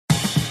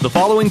The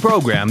following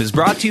program is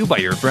brought to you by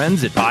your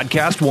friends at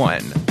Podcast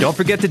One. Don't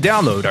forget to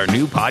download our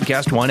new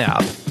Podcast One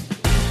app.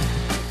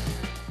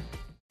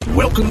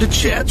 Welcome to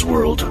Chad's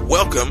World.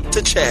 Welcome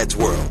to Chad's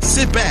World.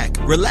 Sit back,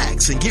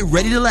 relax, and get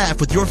ready to laugh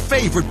with your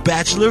favorite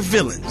Bachelor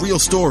villain. Real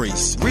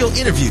stories, real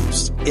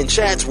interviews. In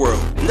Chad's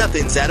World,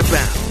 nothing's out of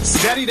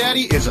bounds. Daddy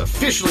Daddy is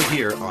officially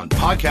here on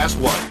Podcast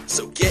One.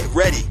 So get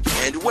ready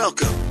and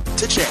welcome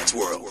to Chad's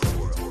World.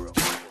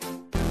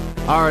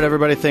 All right,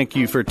 everybody, thank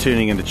you for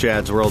tuning into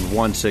Chad's World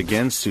once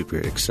again. Super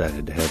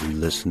excited to have you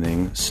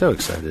listening. So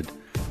excited.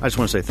 I just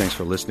want to say thanks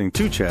for listening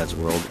to Chad's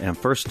World. And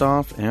first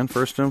off, and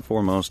first and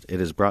foremost, it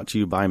is brought to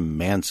you by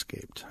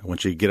Manscaped. I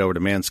want you to get over to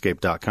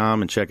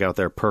manscaped.com and check out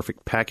their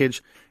perfect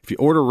package. If you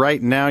order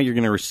right now, you're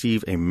going to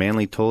receive a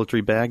manly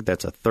toiletry bag.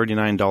 That's a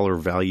 $39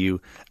 value,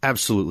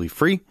 absolutely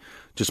free.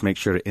 Just make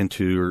sure to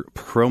enter your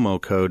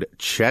promo code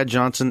Chad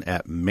Johnson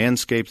at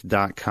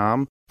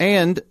manscaped.com.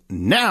 And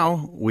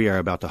now we are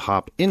about to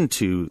hop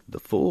into the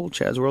full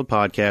Chad's World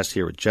podcast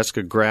here with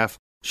Jessica Graff.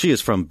 She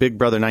is from Big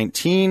Brother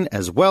 19,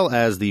 as well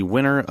as the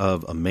winner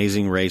of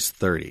Amazing Race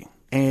 30.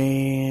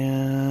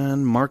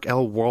 And Mark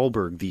L.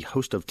 Wahlberg, the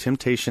host of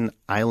Temptation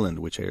Island,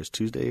 which airs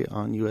Tuesday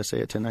on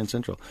USA at 10, 9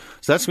 Central.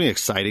 So that's going to be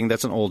exciting.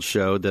 That's an old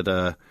show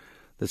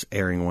that's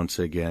airing once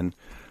again.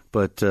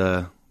 But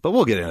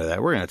we'll get into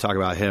that. We're going to talk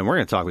about him. We're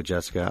going to talk with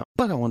Jessica.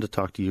 But I want to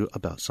talk to you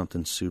about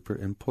something super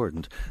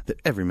important that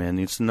every man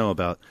needs to know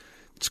about.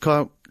 It's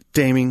called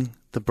daming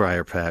the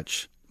briar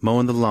patch,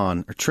 mowing the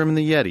lawn, or trimming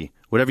the Yeti,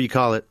 whatever you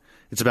call it.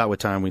 It's about what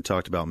time we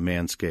talked about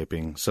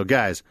manscaping. So,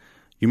 guys,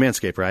 you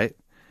manscape, right?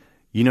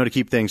 You know to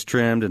keep things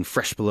trimmed and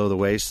fresh below the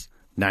waist.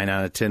 9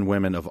 out of 10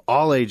 women of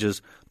all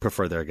ages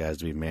prefer their guys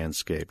to be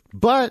manscaped.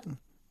 But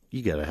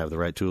you got to have the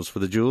right tools for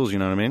the jewels, you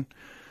know what I mean?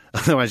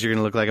 Otherwise, you're going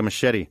to look like a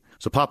machete.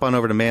 So pop on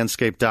over to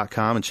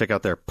manscaped.com and check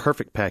out their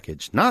perfect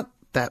package. Not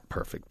that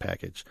perfect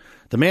package.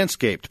 The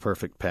Manscaped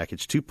Perfect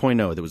Package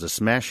 2.0 that was a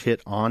smash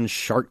hit on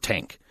Shark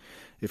Tank.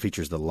 It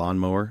features the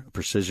Lawnmower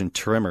Precision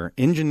Trimmer,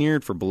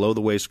 engineered for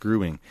below-the-waist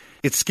grooming.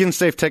 Its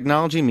skin-safe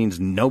technology means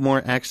no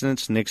more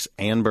accidents, nicks,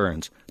 and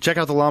burns. Check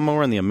out the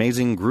lawnmower and the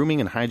amazing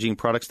grooming and hygiene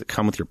products that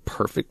come with your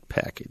perfect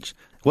package.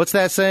 What's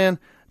that saying?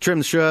 Trim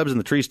the shrubs and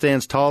the tree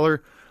stands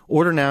taller?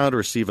 Order now to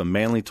receive a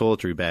manly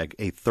toiletry bag,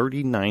 a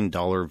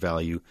 $39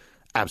 value,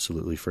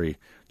 absolutely free.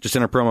 Just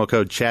enter promo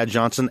code Chad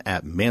Johnson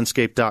at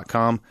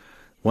manscaped.com.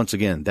 Once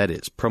again, that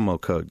is promo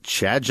code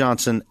Chad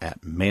Johnson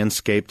at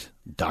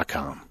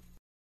manscaped.com.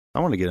 I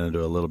want to get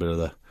into a little bit of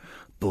the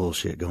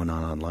bullshit going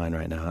on online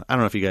right now. I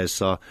don't know if you guys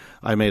saw,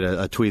 I made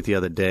a tweet the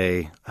other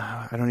day.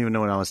 I don't even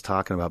know what I was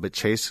talking about, but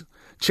Chase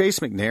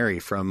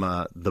McNary from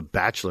The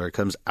Bachelor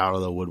comes out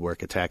of the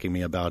woodwork attacking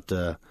me about,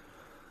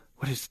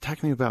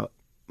 attacking me about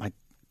my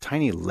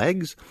tiny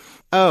legs?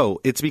 Oh,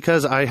 it's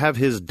because I have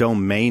his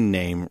domain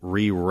name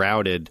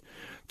rerouted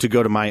to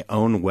go to my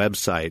own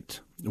website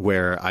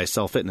where I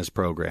sell fitness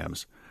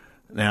programs.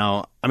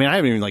 Now, I mean, I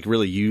haven't even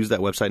really used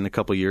that website in a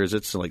couple of years.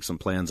 It's some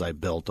plans I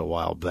built a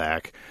while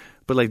back.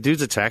 But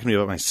dudes attacking me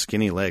about my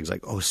skinny legs.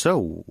 Oh,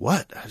 so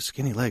what? I have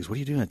skinny legs. What are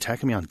you doing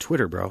attacking me on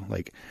Twitter, bro?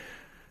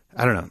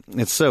 I don't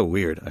know. It's so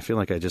weird. I feel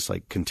like I just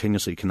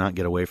continuously cannot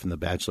get away from the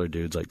Bachelor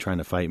dudes trying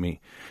to fight me.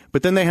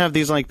 But then they have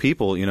these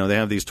people, they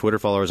have these Twitter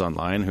followers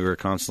online who are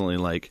constantly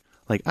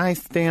I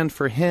stand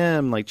for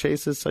him.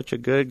 Chase is such a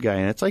good guy.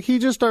 And it's he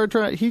just started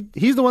trying.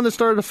 He's the one that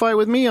started a fight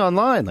with me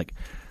online. That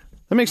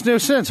makes no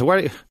sense.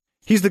 Why?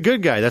 He's the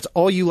good guy. That's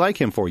all you like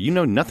him for. You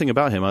know nothing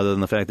about him other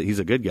than the fact that he's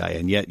a good guy,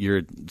 and yet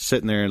you're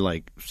sitting there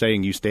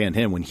saying you stand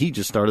him when he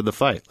just started the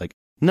fight.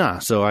 Nah.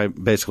 So I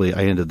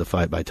ended the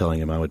fight by telling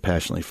him I would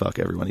passionately fuck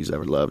everyone he's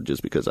ever loved,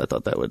 just because I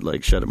thought that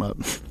would shut him up.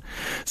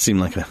 Seemed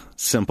like a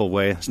simple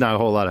way. It's not a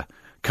whole lot of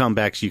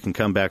comebacks you can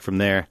come back from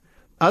there.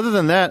 Other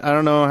than that, I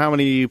don't know how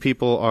many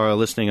people are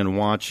listening and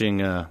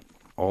watching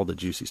all the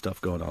juicy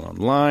stuff going on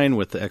online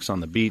with the X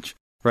on the beach.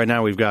 Right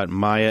now we've got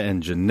Maya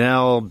and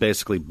Janelle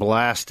basically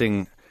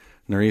blasting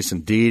Nerys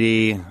and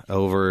Didi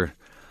over,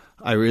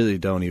 I really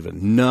don't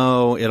even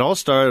know. It all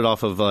started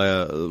off of,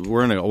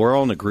 we're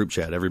all in a group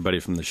chat, everybody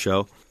from the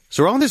show.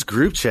 So we're all in this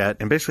group chat,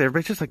 and basically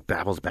everybody just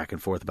babbles back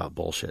and forth about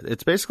bullshit.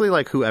 It's basically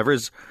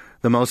whoever's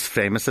the most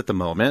famous at the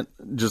moment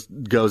just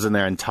goes in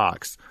there and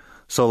talks.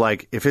 So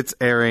if it's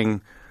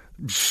airing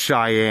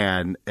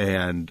Cheyenne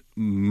and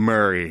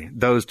Murray,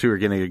 those two are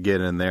going to get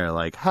in there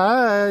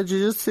hi, did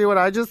you just see what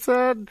I just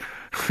said?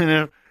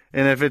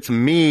 And if it's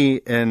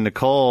me and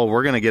Nicole,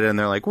 we're going to get in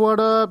there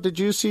what up? Did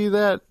you see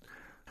that?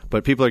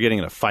 But people are getting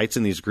into fights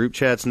in these group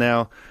chats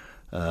now.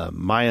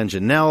 Maya and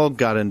Janelle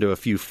got into a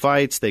few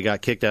fights. They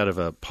got kicked out of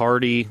a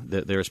party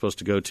that they were supposed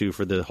to go to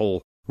for the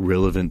whole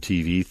Relevant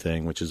TV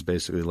thing, which is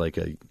basically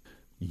a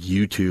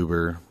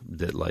YouTuber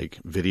that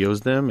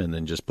videos them and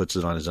then just puts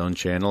it on his own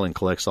channel and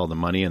collects all the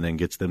money and then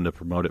gets them to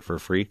promote it for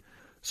free.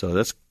 So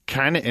that's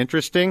kind of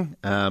interesting.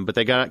 But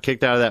they got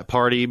kicked out of that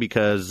party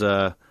because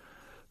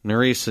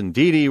Nerys and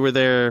Didi were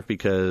there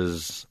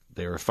because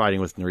they were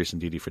fighting with Nerys and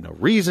Didi for no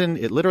reason.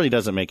 It literally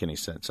doesn't make any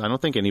sense. I don't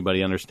think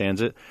anybody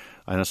understands it.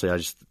 Honestly, I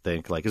just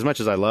think as much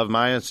as I love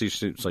Maya,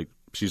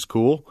 she's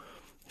cool.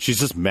 She's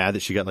just mad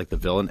that she got like the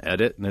villain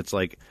edit, and it's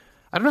like,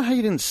 I don't know how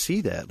you didn't see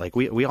that. Like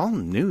we all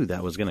knew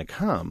that was going to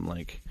come.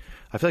 Like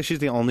I feel like she's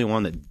the only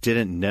one that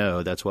didn't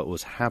know that's what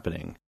was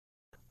happening.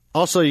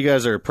 Also, you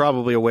guys are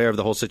probably aware of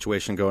the whole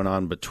situation going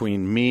on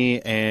between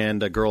me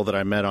and a girl that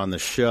I met on the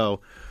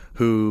show,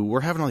 who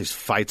we're having all these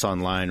fights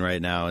online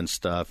right now and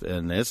stuff.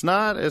 And it's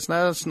not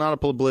a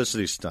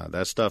publicity stunt.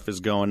 That stuff is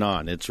going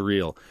on. It's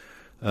real.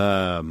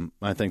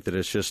 I think that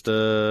it's just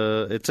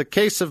it's a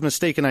case of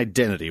mistaken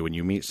identity when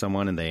you meet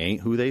someone and they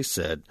ain't who they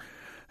said.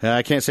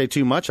 I can't say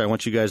too much. I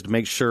want you guys to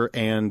make sure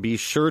and be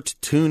sure to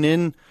tune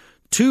in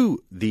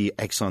to the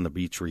X on the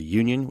Beach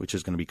reunion, which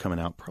is going to be coming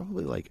out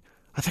probably like,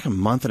 I think, a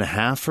month and a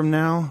half from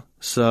now.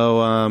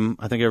 So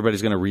I think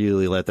everybody's going to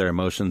really let their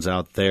emotions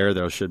out there.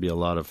 There should be a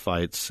lot of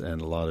fights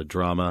and a lot of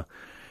drama.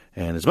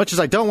 And as much as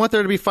I don't want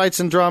there to be fights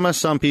and drama,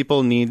 some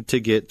people need to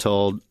get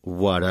told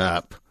what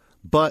up.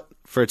 But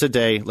for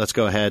today, let's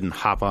go ahead and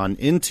hop on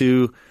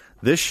into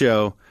this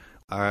show.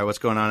 All right, what's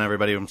going on,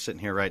 everybody? I'm sitting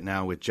here right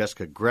now with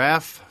Jessica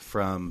Graff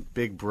from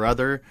Big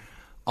Brother.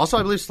 Also,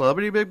 I believe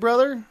Celebrity Big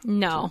Brother?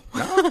 No.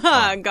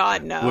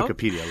 God, no.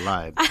 Wikipedia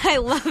lied. I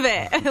love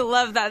it. I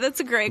love that. That's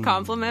a great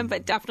compliment,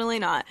 but definitely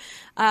not.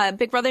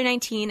 Big Brother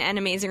 19 and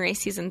Amazing Race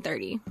Season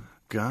 30.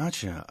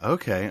 Gotcha.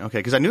 Okay.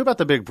 Because I knew about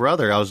the Big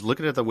Brother. I was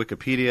looking at the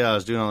Wikipedia. I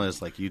was doing all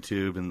this, like,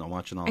 YouTube and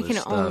watching all this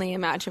stuff. I can only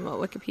imagine what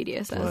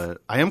Wikipedia says.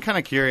 But I am kind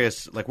of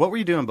curious, like, what were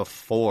you doing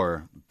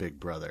before Big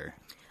Brother?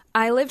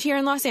 I lived here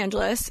in Los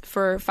Angeles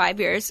for 5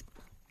 years,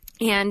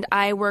 and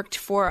I worked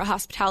for a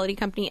hospitality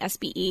company,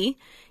 SBE.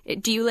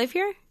 Do you live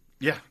here?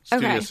 Yeah,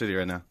 Studio City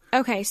right now.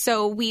 Okay,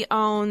 so we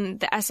own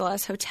the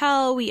SLS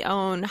Hotel, we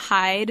own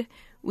Hyde,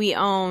 we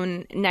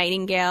own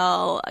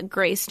Nightingale,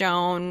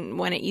 Greystone,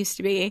 when it used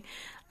to be.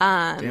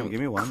 Damn, give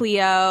me one.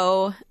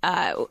 Clio,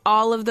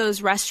 all of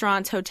those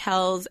restaurants,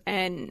 hotels,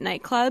 and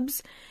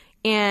nightclubs.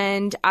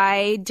 And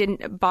I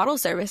did bottle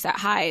service at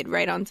Hyde,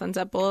 right on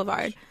Sunset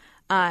Boulevard.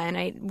 And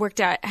I worked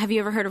at, have you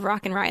ever heard of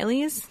Rockin'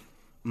 Riley's?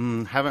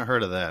 Haven't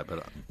heard of that,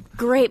 but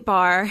great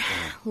bar.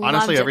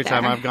 Honestly, every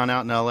time I've gone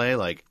out in LA,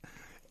 like,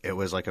 it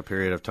was like a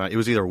period of time. It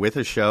was either with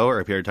a show or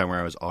a period of time where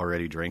I was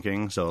already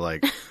drinking. So,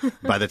 like,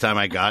 by the time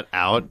I got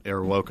out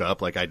or woke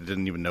up, like, I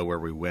didn't even know where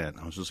we went.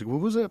 I was just like,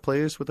 what was that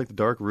place with, like, the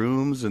dark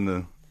rooms and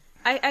the...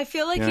 I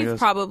feel like you've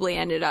probably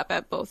ended up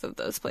at both of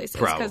those places.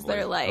 Because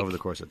they're like... over the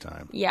course of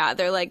time. Yeah,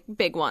 they're, like,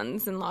 big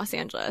ones in Los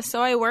Angeles.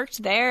 So I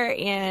worked there,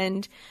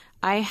 and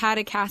I had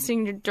a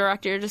casting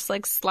director just,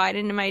 like, slide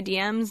into my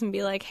DMs and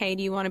be like, hey,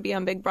 do you want to be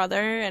on Big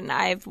Brother? And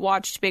I've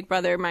watched Big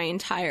Brother my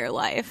entire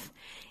life.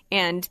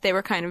 And they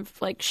were kind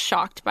of, like,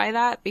 shocked by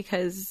that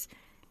because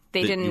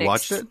they didn't... You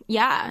watched it?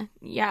 Yeah.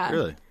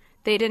 Really?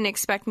 They didn't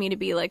expect me to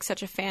be, like,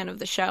 such a fan of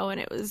the show, and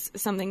it was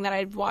something that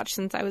I'd watched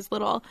since I was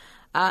little.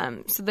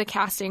 So the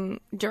casting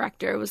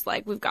director was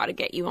like, we've got to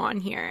get you on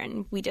here.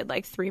 And we did,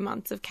 like, 3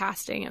 months of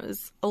casting. It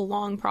was a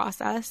long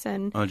process.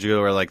 And did you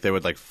go where, like, they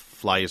would, like,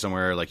 fly you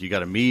somewhere, like, you got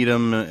to meet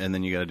them, and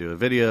then you got to do a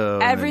video?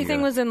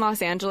 Everything was in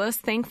Los Angeles,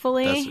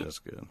 thankfully. That's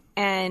good.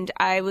 And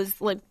I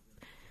was, like,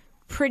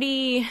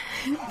 pretty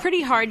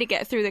hard to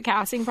get through the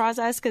casting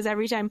process because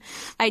every time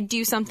I'd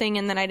do something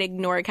and then I'd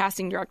ignore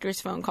casting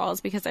director's phone calls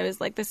because I was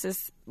like, this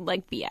is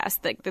like BS.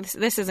 Like this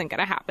isn't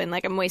going to happen.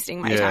 Like I'm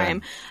wasting my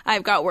time.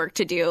 I've got work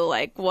to do,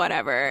 like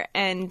whatever.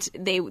 And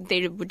they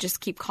would just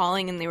keep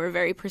calling and they were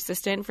very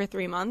persistent for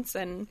 3 months.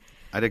 And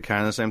I did kind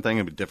of the same thing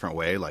in a different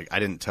way. Like I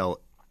didn't tell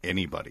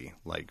anybody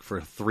like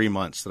for 3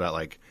 months that I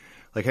like,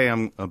 hey,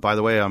 I'm by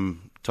the way,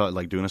 I'm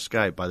like doing a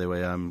Skype. By the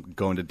way, I'm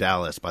going to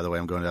Dallas. By the way,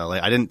 I'm going to LA.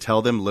 I didn't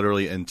tell them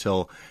literally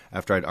until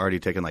after I'd already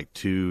taken like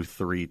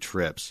 2-3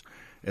 trips,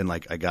 and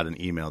like I got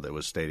an email that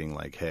was stating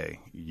like, "Hey,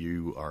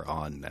 you are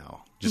on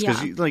now." Just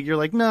because you're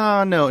like,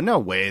 no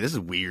way, this is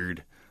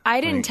weird. I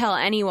didn't tell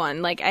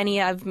anyone, like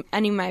any of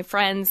my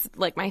friends,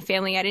 like my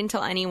family. I didn't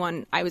tell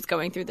anyone I was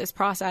going through this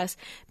process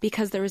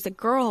because there was a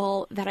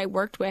girl that I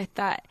worked with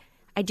that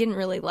I didn't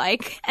really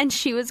like, and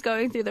she was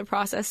going through the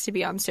process to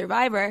be on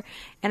Survivor,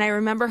 and I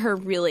remember her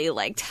really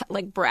like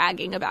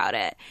bragging about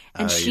it,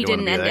 and she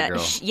didn't end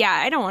up.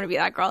 I don't want to be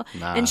that girl,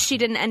 and she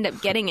didn't end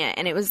up getting it,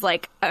 and it was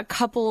like a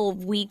couple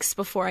of weeks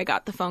before I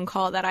got the phone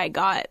call that I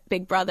got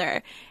Big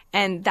Brother.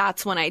 And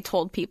that's when I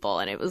told people,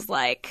 and it was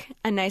like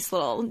a nice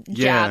little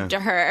jab to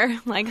her.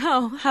 Like,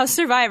 oh, how's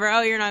Survivor?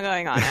 Oh, you're not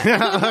going on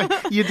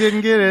it. You didn't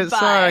get it.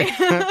 Sorry.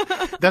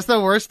 That's the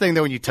worst thing,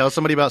 though, when you tell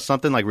somebody about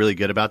something like really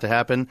good about to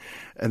happen,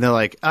 and they're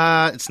like,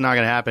 it's not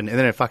going to happen. And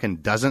then it fucking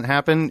doesn't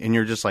happen, and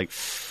you're just like,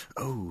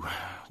 oh,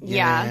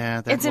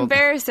 yeah. It's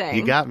embarrassing.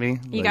 You got me.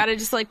 You got to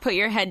just like put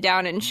your head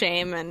down in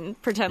shame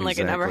and pretend like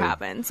it never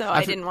happened. So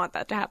I didn't want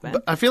that to happen.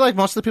 But I feel like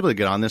most of the people that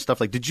get on this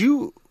stuff, like, did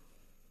you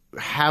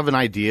have an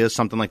idea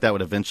something like that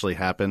would eventually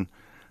happen?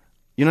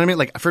 You know what I mean?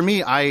 Like for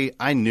me,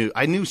 I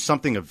knew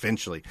something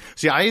eventually.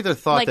 See, I either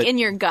thought like that, in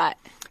your gut.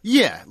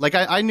 Yeah, like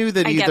I knew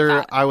that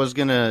either I was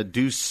gonna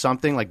do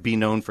something, like be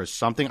known for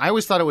something. I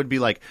always thought it would be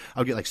like I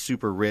would get like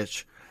super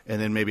rich,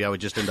 and then maybe I would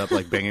just end up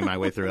like banging my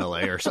way through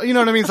LA or so. You know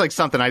what I mean? It's like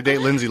something. I date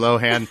Lindsay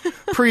Lohan,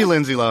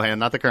 pre-Lindsay Lohan,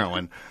 not the current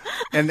one,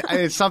 and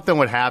something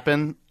would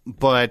happen.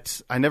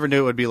 But I never knew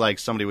it would be like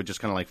somebody would just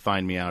kind of like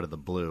find me out of the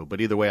blue. But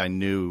either way, I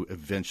knew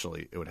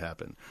eventually it would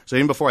happen. So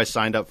even before I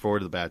signed up for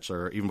The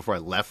Bachelor, even before I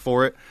left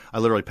for it, I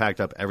literally packed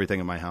up everything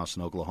in my house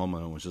in Oklahoma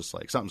and was just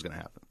like, something's going to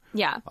happen.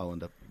 Yeah. I'll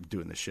end up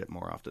doing this shit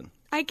more often.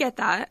 I get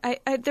that.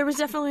 I there was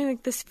definitely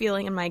like this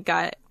feeling in my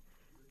gut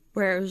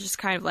where it was just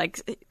kind of like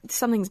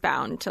something's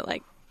bound to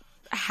like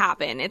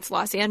happen. It's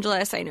Los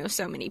Angeles. I know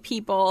so many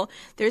people.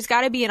 There's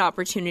got to be an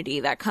opportunity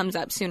that comes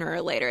up sooner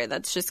or later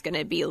that's just going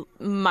to be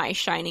my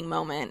shining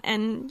moment.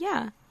 And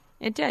yeah,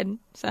 it did.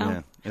 So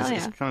yeah.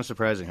 It's kind of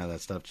surprising how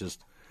that stuff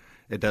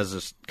it does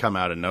just come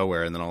out of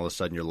nowhere, and then all of a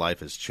sudden your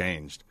life has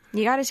changed.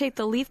 You got to take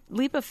the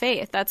leap of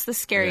faith. That's the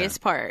scariest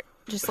part.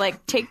 Just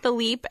like take the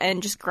leap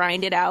and just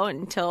grind it out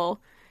until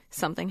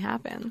something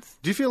happens.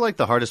 Do you feel like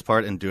the hardest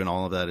part in doing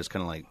all of that is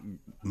kind of like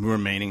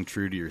remaining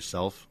true to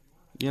yourself?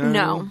 You know?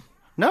 No.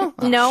 No?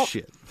 Oh, nope.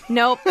 Shit.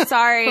 Nope.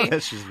 Sorry.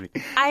 That's just me.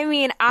 I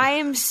mean, I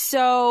am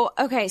so...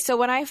 Okay, so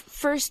when I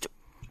first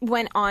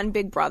went on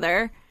Big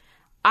Brother,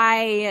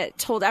 I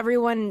told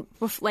everyone,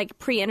 like,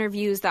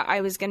 pre-interviews that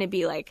I was going to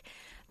be, like,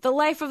 the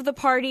life of the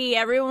party.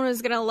 Everyone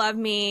was going to love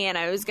me, and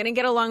I was going to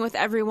get along with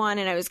everyone,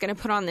 and I was going to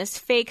put on this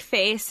fake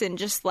face and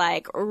just,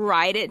 like,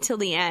 ride it till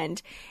the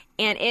end.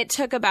 And it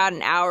took about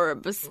an hour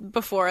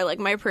before, like,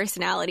 my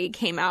personality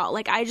came out.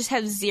 Like, I just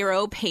have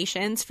zero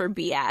patience for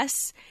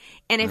BS.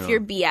 And if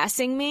you're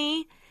BSing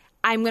me,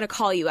 I'm going to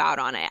call you out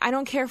on it. I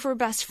don't care if we're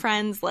best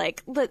friends.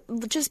 Like,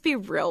 just be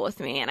real with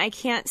me. And I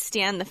can't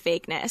stand the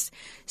fakeness.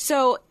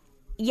 So,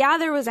 yeah,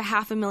 there was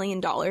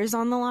 $500,000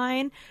 on the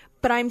line.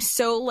 But I'm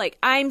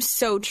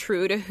so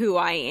true to who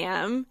I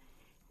am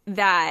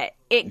that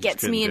it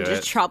gets me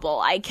into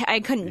trouble. I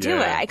couldn't do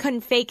it. I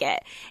couldn't fake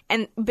it.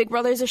 And Big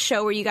Brother's a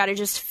show where you got to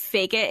just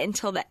fake it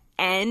until the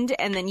end,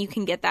 and then you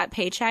can get that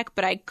paycheck.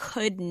 But I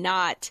could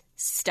not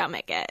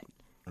stomach it.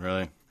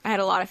 Really? I had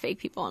a lot of fake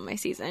people on my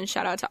season.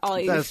 Shout out to all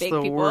you that's fake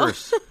the people.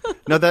 Worst.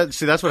 No, that's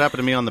what happened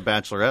to me on The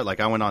Bachelorette. Like,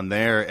 I went on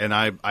there and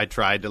I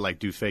tried to like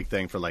do fake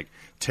thing for like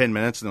 10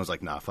 minutes and I was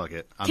like, nah, fuck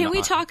it. Can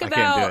we talk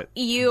about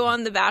you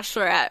on The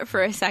Bachelorette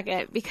for a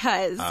second?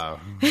 Because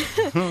I've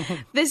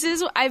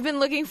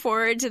been looking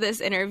forward to this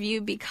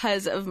interview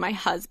because of my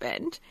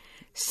husband.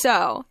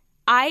 So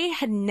I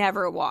had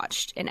never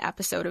watched an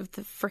episode of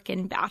The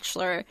frickin'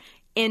 Bachelor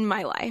in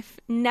my life.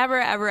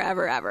 Never, ever,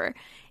 ever, ever.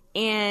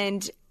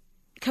 And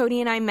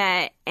Cody and I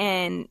met,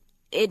 and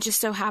it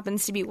just so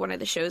happens to be one of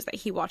the shows that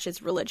he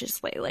watches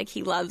religiously. Like,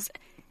 he loves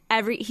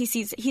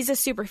he's a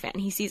super fan.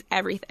 He sees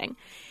everything.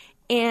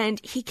 And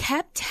he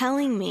kept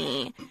telling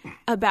me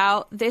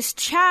about this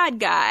Chad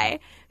guy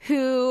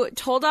who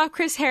told off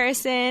Chris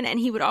Harrison, and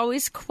he would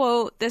always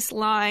quote this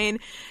line,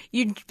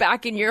 "You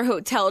back in your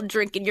hotel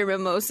drinking your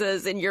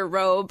mimosas in your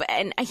robe,"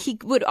 and he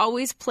would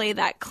always play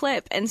that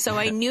clip. And so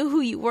I knew who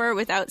you were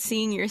without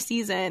seeing your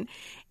season.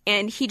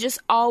 And he just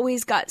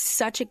always got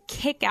such a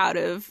kick out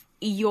of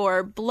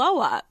your blow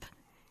up.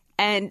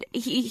 And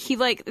he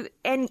like,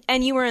 and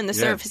you were in the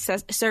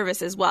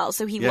service as well.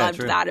 So he loved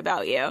that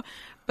about you.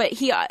 But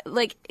he,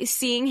 like,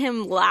 seeing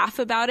him laugh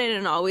about it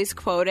and always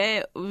quote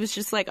it was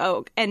just like,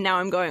 oh, and now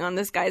I'm going on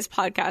this guy's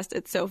podcast.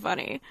 It's so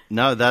funny.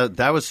 No,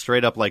 that was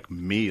straight up like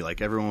me.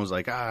 Like, everyone was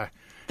like,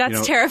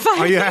 that's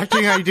terrifying. Are you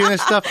acting? Are you doing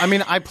this stuff? I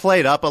mean, I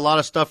played up a lot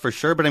of stuff for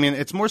sure. But I mean,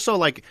 it's more so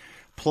like,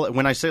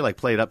 when I say like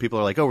play it up, people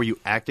are like, "Oh, were you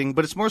acting?"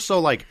 But it's more so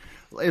like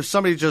if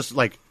somebody just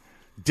like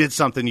did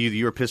something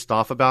you were pissed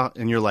off about,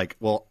 and you're like,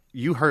 "Well,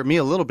 you hurt me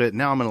a little bit.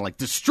 Now I'm going to like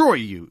destroy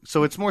you."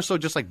 So it's more so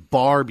just like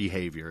bar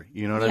behavior.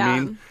 You know what I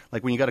mean?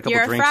 Like when you got a couple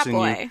you're drinks a frat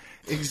boy.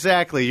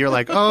 Exactly. You're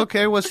like, "Oh,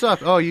 okay, what's up?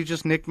 Oh, you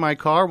just nicked my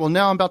car. Well,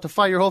 now I'm about to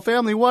fight your whole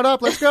family. What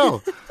up? Let's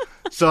go."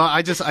 So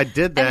I did that.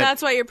 And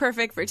that's why you're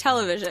perfect for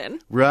television.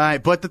 Right.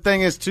 But the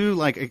thing is, too,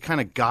 like, it kind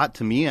of got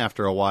to me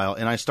after a while,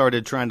 and I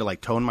started trying to,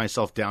 like, tone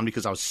myself down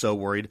because I was so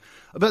worried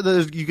about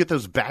you get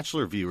those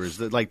Bachelor viewers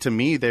that, like, to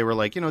me, they were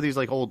like, you know, these,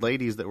 like, old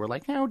ladies that were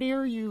like, "How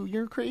dare you?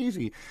 You're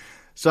crazy."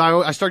 So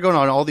I started going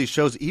on all these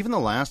shows, even the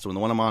last one,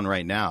 the one I'm on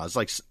right now. It's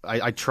like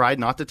I tried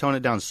not to tone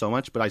it down so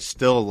much, but I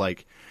still,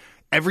 like,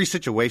 every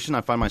situation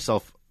I find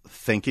myself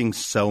thinking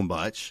so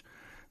much.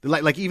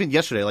 Like even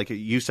yesterday, like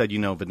you said, you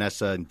know,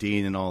 Vanessa and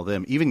Dean and all of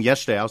them. Even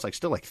yesterday, I was like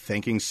still like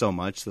thinking so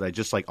much that I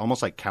just like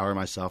almost like cower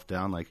myself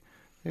down. Like,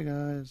 "Hey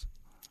guys,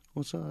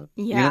 what's up?"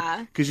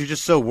 Yeah. Because you're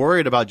just so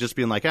worried about just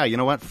being like, you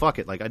know what? Fuck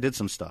it. Like, I did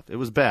some stuff. It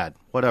was bad.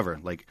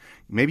 Whatever. Like,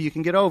 maybe you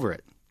can get over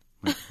it.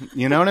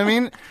 You know what I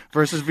mean?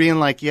 Versus being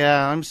like,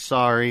 "Yeah, I'm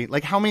sorry."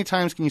 Like, how many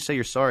times can you say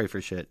you're sorry for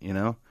shit? You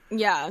know?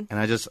 Yeah. And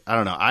I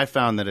don't know. I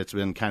found that it's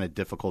been kind of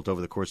difficult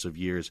over the course of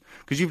years.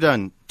 Because you've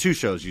done 2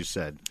 shows, you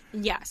said.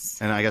 Yes.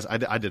 And I guess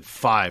I did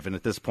 5. And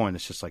at this point,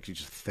 it's just like you're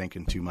just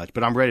thinking too much.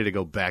 But I'm ready to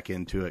go back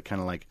into it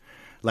kind of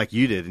like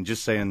you did and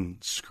just saying,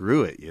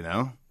 screw it, you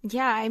know?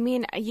 Yeah. I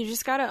mean, you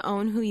just got to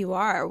own who you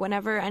are.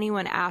 Whenever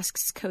anyone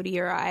asks Cody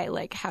or I,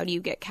 like, how do you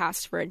get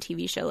cast for a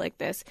TV show like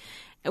this?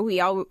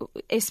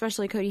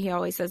 Especially Cody, he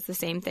always says the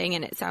same thing,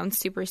 and it sounds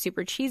super,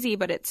 super cheesy,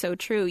 but it's so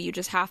true. You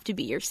just have to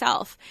be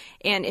yourself.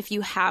 And if you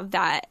have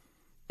that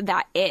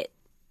it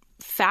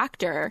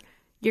factor,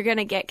 you're going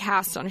to get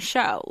cast on a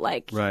show.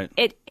 Like Right.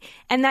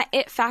 And that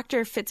it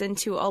factor fits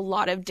into a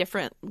lot of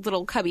different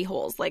little cubby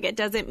holes. Like it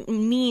doesn't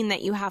mean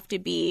that you have to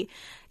be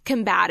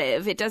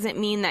combative. It doesn't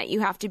mean that you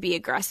have to be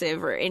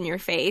aggressive or in your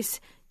face.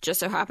 Just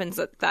so happens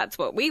that that's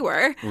what we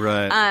were.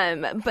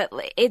 Right. But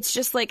it's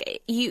just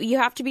like you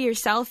have to be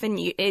yourself, and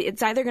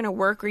it's either going to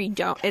work or you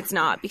don't. It's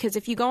not, because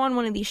if you go on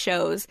one of these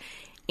shows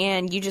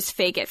and you just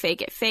fake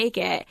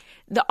it,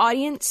 the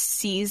audience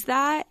sees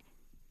that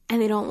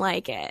and they don't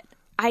like it.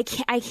 I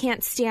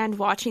can't stand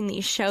watching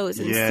these shows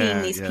and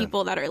seeing these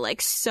people that are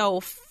like so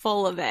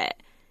full of it.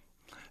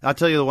 I'll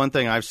tell you the one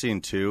thing I've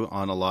seen too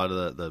on a lot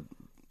of the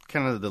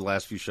kind of the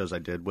last few shows I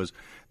did was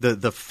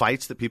the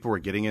fights that people were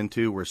getting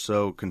into were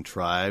so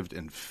contrived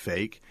and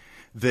fake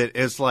that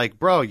it's like,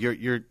 bro,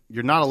 you're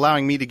not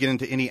allowing me to get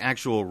into any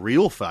actual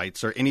real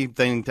fights or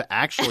anything to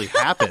actually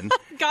happen.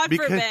 God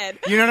forbid.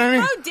 You know what I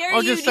mean? How dare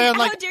I'm you? just saying,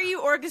 How dare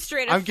you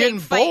orchestrate a I'm fake getting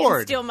fight bored.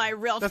 and steal my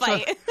real That's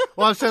fight?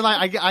 well, I'm saying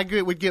like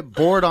I would get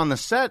bored on the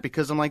set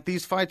because I'm like,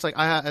 these fights, like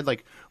I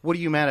like, what are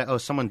you mad at? Oh,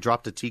 someone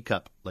dropped a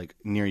teacup like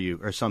near you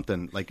or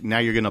something. Like now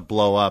you're gonna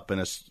blow up and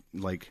it's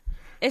like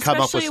come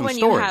up with Especially some when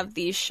story. you have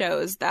these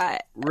shows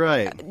that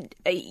Right.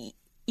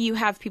 You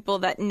have people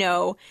that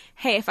know,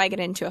 hey, if I get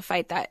into a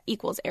fight, that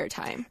equals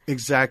airtime.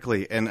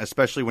 Exactly, and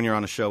especially when you're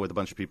on a show with a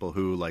bunch of people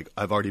who like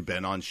I've already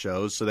been on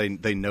shows, so they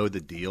know the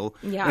deal.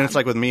 Yeah. And it's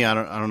like with me, I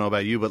don't know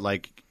about you, but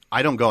like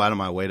I don't go out of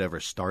my way to ever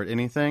start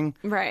anything.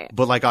 Right.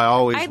 But like I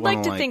always I'd wanna,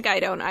 like to think I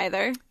don't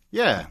either.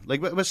 Yeah, like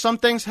but some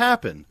things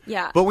happen.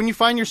 Yeah. But when you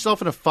find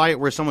yourself in a fight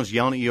where someone's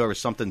yelling at you over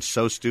something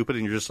so stupid,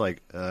 and you're just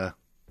like, I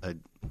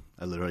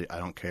literally I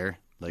don't care.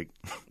 Like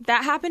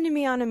That happened to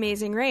me on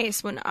Amazing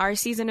Race. When our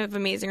season of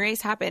Amazing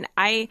Race happened,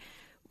 I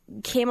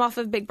came off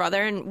of Big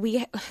Brother,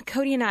 and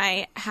Cody and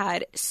I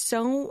had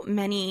so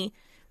many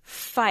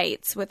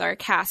fights with our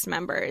cast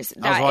members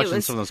that I was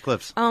watching some of those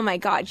clips. Oh my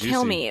God, Juicy.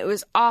 kill me. It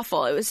was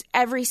awful. It was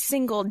every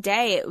single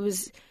day. It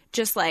was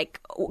just like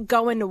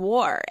going to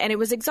war, and it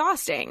was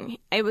exhausting.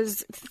 It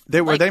was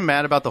Were they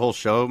mad about the whole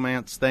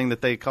showmance thing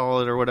that they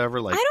call it or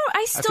whatever? Like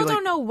I still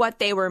don't know what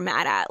they were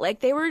mad at. Like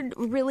they were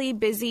really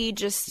busy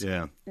just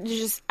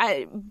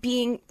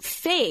being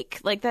fake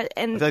like that.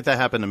 And I think that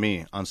happened to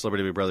me on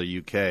Celebrity Big Brother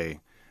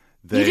UK.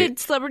 you did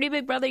Celebrity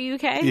Big Brother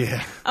UK?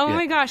 Yeah. Oh yeah.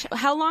 my gosh,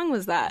 how long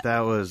was that? That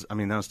was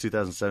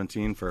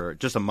 2017 for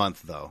just a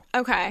month though.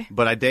 Okay.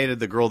 But I dated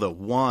the girl that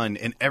won,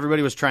 and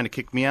everybody was trying to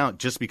kick me out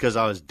just because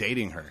I was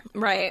dating her.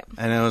 Right.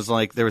 And it was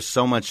like there was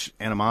so much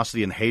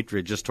animosity and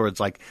hatred just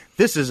towards like,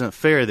 this isn't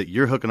fair that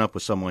you're hooking up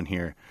with someone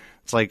here.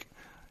 It's like,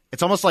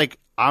 it's almost like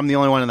I'm the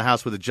only one in the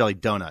house with a jelly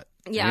donut.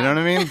 Yeah. You know what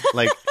I mean?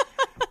 Like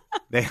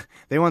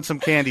they want some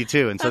candy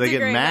too, and so That's they a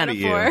get great mad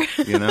metaphor. at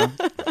you. You know.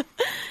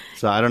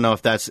 So I don't know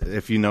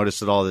if you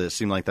noticed at all that it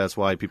seemed like that's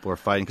why people are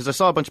fighting, because I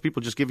saw a bunch of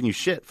people just giving you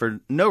shit for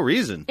no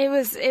reason. It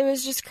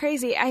was just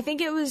crazy. I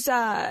think it was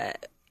a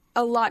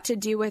lot to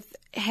do with,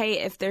 hey,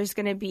 if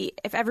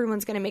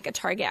everyone's going to make a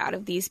target out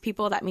of these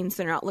people, that means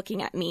they're not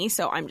looking at me.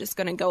 So I'm just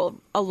going to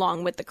go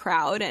along with the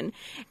crowd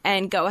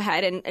and go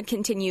ahead and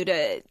continue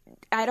to,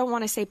 I don't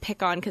want to say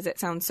pick on because it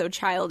sounds so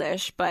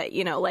childish, but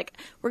like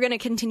we're going to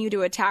continue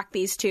to attack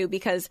these two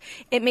because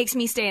it makes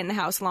me stay in the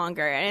house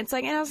longer. And it's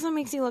like, it also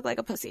makes you look like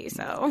a pussy.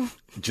 So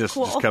Just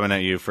cool. coming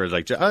at you for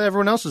like, oh,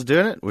 everyone else is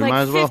doing it. We Like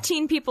might as well.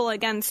 15 people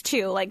against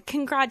 2. Like,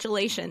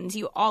 congratulations.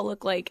 You all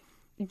look like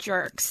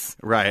jerks.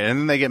 Right. And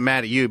then they get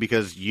mad at you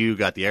because you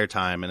got the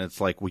airtime, and it's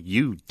like, well,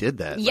 you did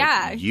that.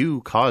 Yeah. Like,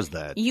 you caused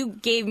that. You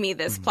gave me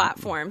this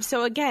platform.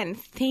 So again,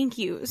 thank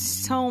you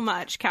so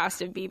much,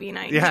 cast of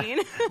BB19.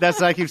 Yeah,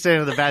 that's what I keep saying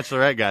to the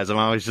Bachelorette guys. I'm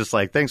always just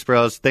like, thanks,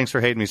 bros. Thanks for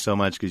hating me so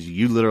much because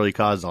you literally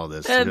caused all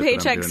this. The Look what I'm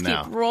paychecks doing keep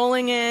now.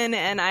 rolling in,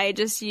 and I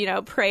just,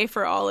 pray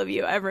for all of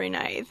you every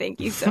night.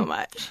 Thank you so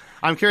much.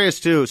 I'm curious,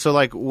 too. So,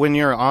 like, when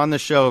you're on the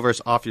show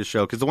versus off your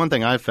show, because the one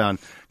thing I've found,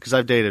 because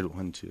I've dated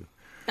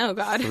Oh,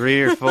 God.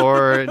 3 or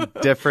 4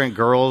 different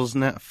girls,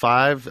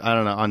 5, I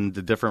don't know, on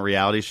the different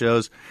reality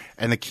shows.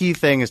 And the key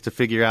thing is to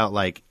figure out,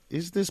 like,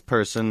 is this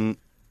person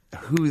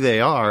who they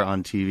are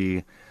on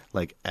TV,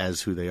 like,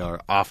 as who they are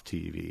off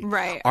TV?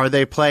 Right. Are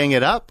they playing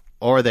it up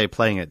or are they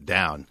playing it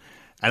down?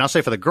 And I'll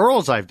say for the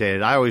girls I've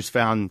dated, I always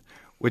found,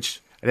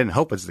 which I didn't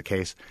hope was the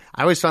case,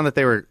 I always found that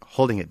they were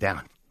holding it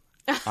down.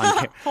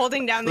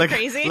 Holding down the Like,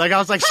 crazy. like I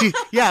was like,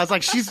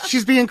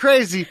 she's being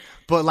crazy,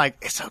 but like,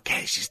 it's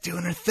okay. She's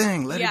doing her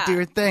thing. Let her do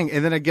her thing.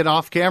 And then I get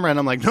off camera and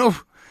I'm like, no,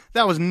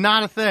 that was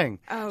not a thing.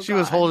 Oh, she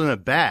was God. holding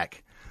it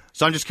back.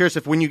 So I'm just curious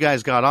if when you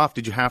guys got off,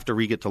 did you have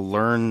to get to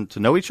learn to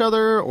know each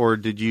other, or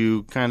did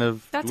you kind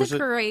of? That's a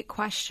great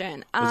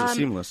question. Was it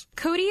seamless?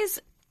 Cody's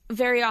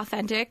very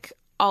authentic,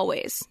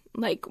 always.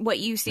 Like, what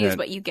you see is Yeah.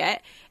 what you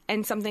get.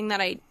 And something that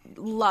I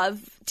love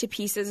to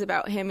pieces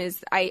about him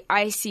is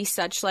I see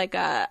such like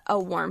a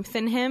warmth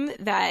in him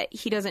that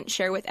he doesn't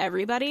share with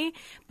everybody.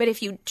 But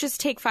if you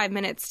just take 5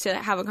 minutes to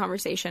have a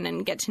conversation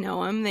and get to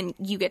know him, then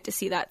you get to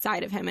see that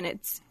side of him, and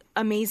it's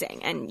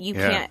amazing. And you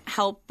can't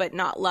help but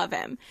not love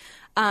him.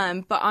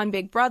 But on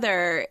Big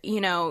Brother,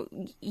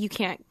 you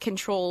can't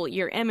control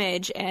your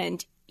image,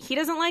 and he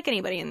doesn't like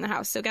anybody in the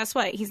house. So guess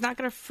what? He's not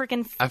going to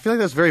freaking... I feel like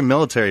that's very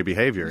military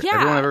behavior. Yeah.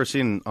 Everyone I've ever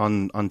seen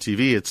on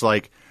TV, it's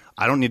like,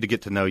 I don't need to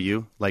get to know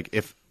you. Like,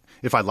 if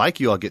I like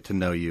you, I'll get to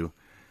know you.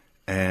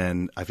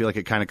 And I feel like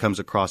it kind of comes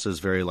across as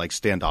very, like,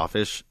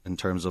 standoffish in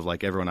terms of,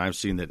 like, everyone I've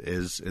seen that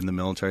is in the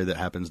military that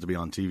happens to be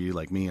on TV,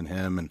 like me and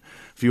him and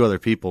a few other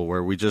people,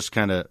 where we just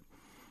kind of,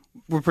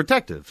 we're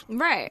protective.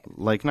 Right.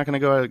 Like, not going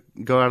to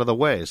go out of the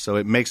way. So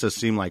it makes us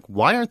seem like,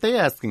 why aren't they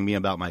asking me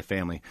about my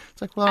family?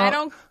 It's like, well, I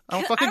don't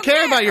fucking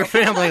care about your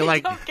family.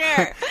 Like, don't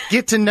care.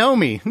 Get to know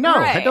me. No,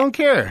 Right. I don't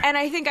care. And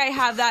I think I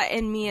have that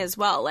in me as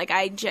well. Like,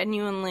 I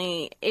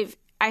genuinely, if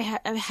I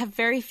have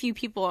very few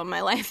people in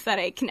my life that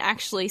I can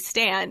actually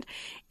stand.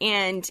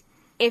 And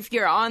if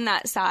you're on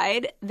that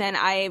side, then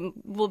I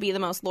will be the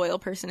most loyal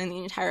person in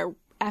the entire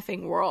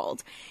effing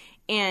world.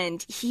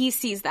 And he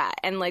sees that.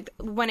 And, like,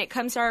 when it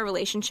comes to our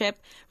relationship,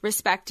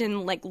 respect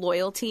and, like,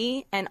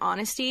 loyalty and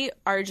honesty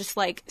are just,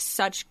 like,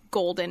 such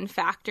golden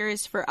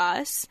factors for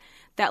us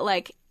that,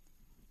 like,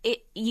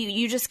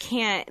 you just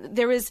can't.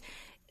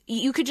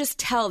 You could just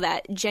tell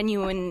that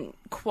genuine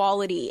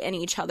quality in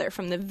each other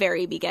from the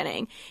very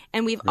beginning.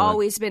 And we've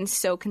always been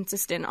so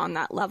consistent on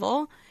that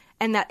level,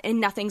 and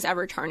nothing's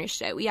ever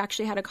tarnished it. We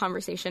actually had a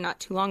conversation not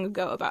too long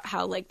ago about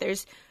how, like,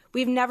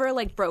 we've never,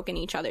 like, broken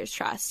each other's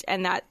trust,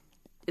 and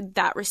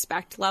that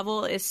respect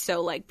level is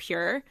so, like,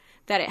 pure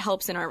that it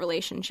helps in our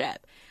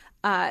relationship.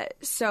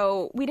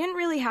 So we didn't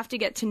really have to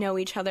get to know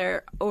each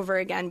other over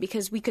again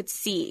because we could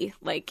see,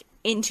 like,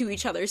 into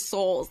each other's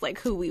souls, like,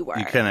 who we were.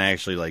 You kind of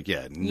actually, like,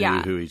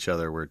 knew who each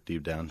other were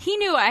deep down. He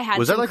knew I had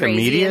Was some that, like, crazy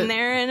immediate? in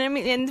there,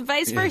 and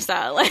vice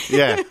versa. Like,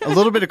 Yeah, a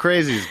little bit of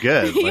crazy is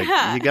good. Like,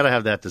 Yeah. you got to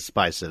have that to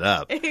spice it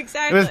up.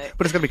 Exactly.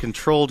 But it's got to be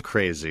controlled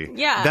crazy.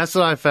 Yeah. That's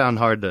what I found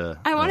hard to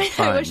I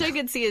find. wish I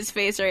could see his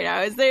face right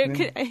now. Is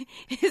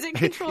it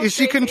controlled? Is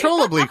she crazy?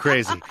 controllably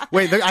crazy?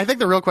 Wait, I think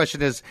the real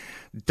question is,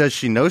 does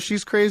she know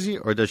she's crazy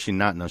or does she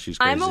not know she's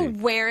crazy? I'm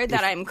aware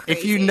that I'm crazy.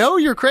 If you know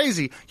you're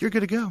crazy, you're good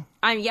to go.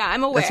 I'm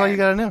aware. That's all you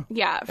got to know.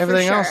 Yeah, for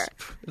Everything sure. else,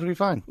 it'll be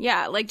fine.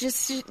 Yeah, like,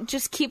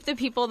 just keep the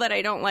people that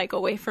I don't like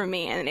away from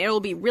me, and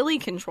it'll be really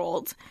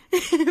controlled.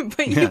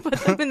 But you put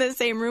them in the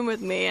same room with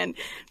me, and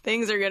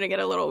things are going to get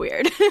a little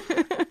weird.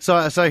 So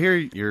I hear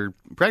you're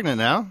pregnant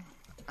now.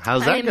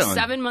 How's that I am going?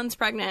 7 months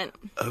pregnant.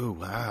 Oh,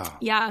 wow.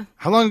 Yeah.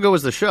 How long ago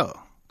was the show?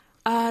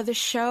 The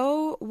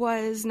show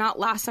was not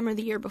last summer,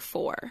 the year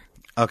before.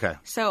 Okay.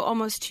 So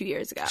almost 2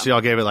 years ago. So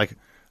y'all gave it like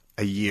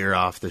a year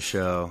off the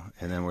show,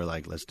 and then we're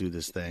like, let's do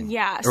this thing.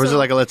 Yeah. Or was it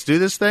like a let's do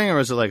this thing, or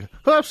was it like,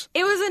 whoops?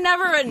 It was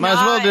never a Might as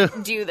not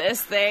well do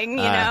this thing,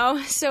 you know?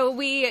 So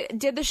we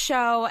did the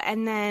show,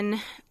 and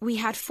then we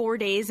had 4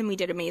 days, and we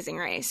did Amazing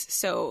Race.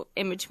 So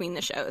in between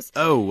the shows.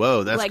 Oh,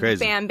 whoa, that's like,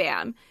 crazy. Bam,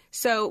 bam.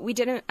 So we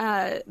did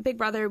Big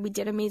Brother, we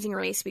did Amazing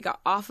Race. We got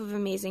off of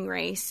Amazing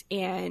Race,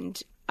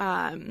 and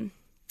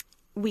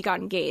we got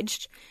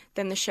engaged.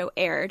 Then the show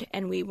aired,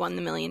 and we won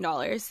the $1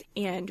 million,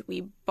 and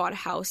we bought a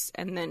house,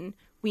 and then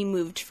we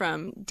moved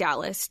from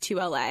Dallas to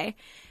LA,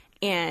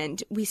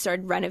 and we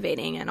started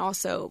renovating and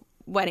also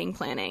wedding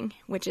planning,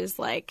 which is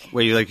like...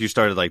 Wait, you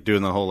started like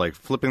doing the whole like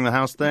flipping the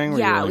house thing?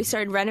 Yeah, we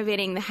started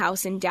renovating the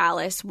house in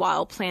Dallas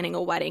while planning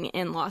a wedding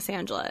in Los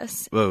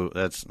Angeles. Whoa,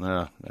 that's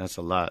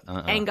a lot.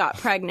 And got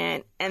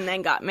pregnant, and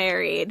then got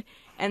married,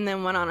 and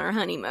then went on our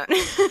honeymoon.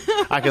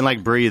 I can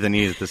like breathe and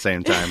eat at the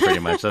same time, pretty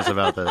much. That's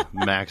about the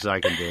max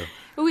I can do.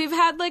 We've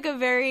had like a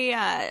very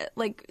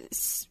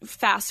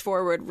fast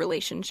forward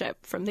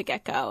relationship from the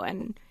get go,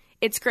 and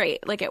it's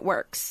great. Like, it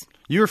works.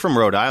 You were from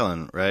Rhode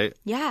Island, right?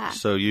 Yeah.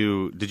 So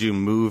did you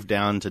move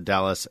down to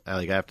Dallas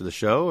like after the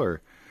show,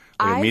 or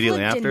like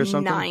immediately I've lived after in or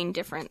something? 9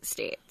 different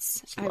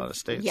states. That's a lot of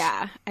states.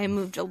 Yeah, I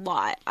moved a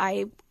lot.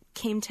 I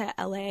came to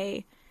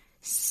LA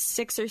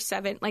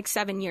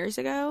 7 years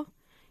ago,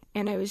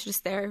 and I was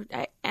just there.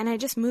 I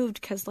just moved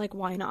because, like,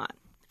 why not?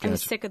 I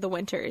was sick of the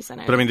winters,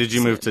 and But I mean, did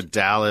you move to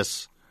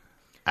Dallas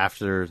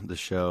after the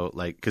show?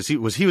 Like, because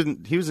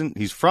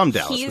he's from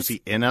Dallas. Was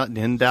he in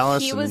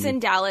Dallas? He was in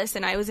Dallas,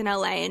 and I was in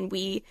LA, and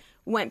we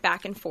went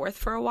back and forth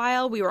for a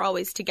while. We were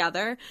always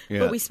together,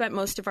 but we spent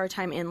most of our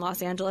time in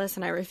Los Angeles,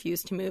 and I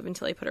refused to move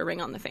until he put a ring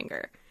on the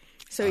finger.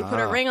 So we put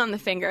a ring on the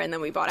finger, and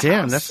then we bought a house.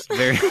 Damn, that's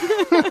very,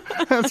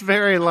 that's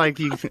very like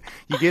you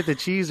get the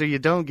cheese or you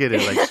don't get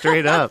it, like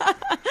straight up.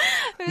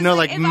 No,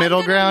 like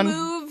middle ground.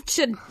 Move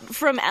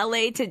from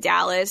LA to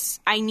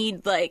Dallas, I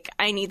need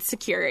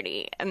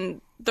security,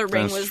 and the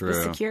ring That's was true.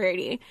 the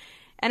security.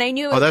 And I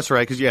knew. Oh, that's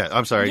right. Because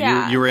I'm sorry.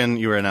 Yeah. You were in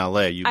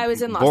LA. I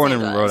was in Los born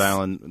Angeles. in Rhode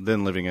Island,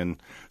 then living in.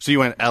 So you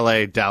went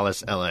LA,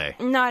 Dallas, LA.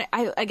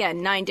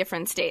 Again, 9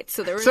 different states.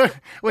 So there was. So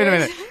wait a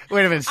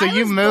minute. So I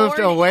you was moved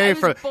born- away I was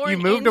from. born You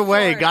moved in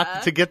away, Florida.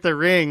 got to get the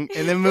ring,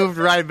 and then moved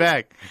right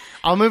back.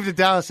 I'll move to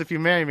Dallas if you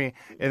marry me.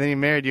 And then he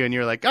married you, and you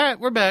were like, all right,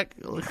 we're back.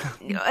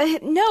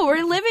 No,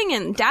 we're living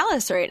in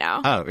Dallas right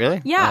now. Oh,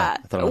 really? Yeah,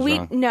 Oh, I thought I was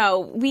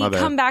wrong. we My bad.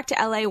 come back to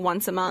LA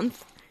once a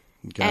month,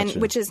 Gotcha.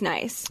 which is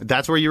nice.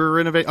 That's where you were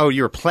renovating. Oh,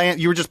 you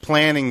were just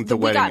planning the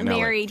We wedding. got in LA.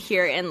 married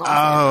here in Los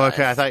Oh,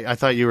 Angeles. okay. I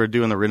thought you were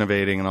doing the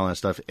renovating and all that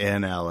stuff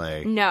in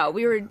LA. No,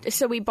 we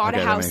bought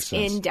Okay, a that makes house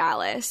sense. in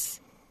Dallas.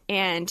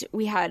 and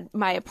we had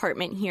my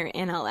apartment here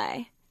in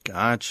LA.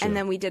 Gotcha. And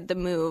then we did the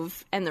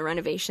move and the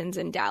renovations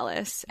in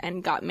Dallas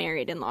and got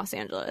married in Los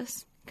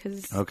Angeles.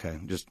 Okay,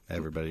 just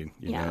everybody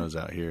knows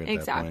out here at that point.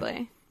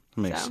 Exactly.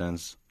 Makes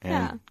sense.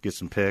 And get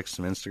some pics,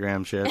 some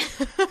Instagram shit.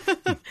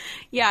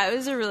 Yeah, it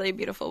was a really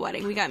beautiful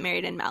wedding. We got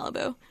married in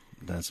Malibu.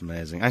 That's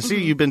amazing. I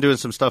see you've been doing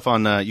some stuff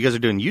on, you guys are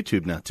doing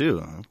YouTube now too,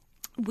 huh?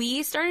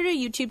 We started a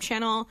YouTube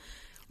channel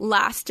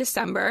last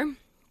December,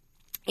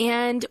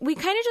 and we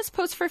kind of just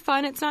post for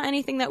fun. It's not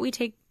anything that we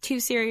take too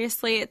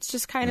seriously. It's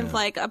just kind of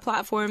like a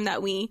platform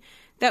that we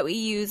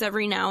use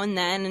every now and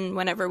then, and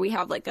whenever we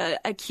have like a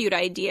cute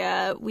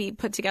idea, we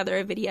put together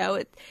a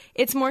video.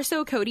 It's more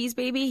so Cody's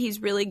baby.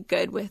 He's really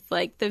good with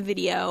like the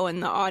video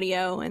and the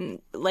audio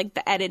and like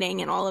the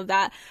editing and all of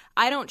that.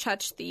 I don't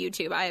touch the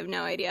YouTube. I have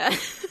no idea.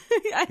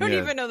 I don't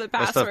even know the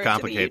password. That stuff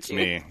complicates to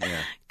the YouTube. me.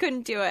 Yeah.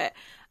 Couldn't do it.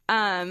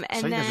 And so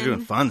you then, guys are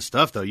doing fun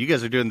stuff, though. You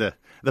guys are doing the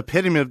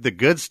epitome of the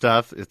good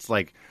stuff. It's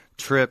like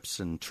trips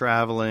and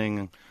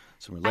traveling,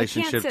 some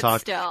relationship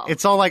talk. Still.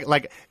 It's all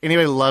like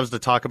anybody loves to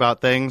talk about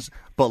things,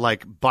 but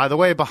like, by the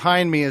way,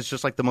 behind me is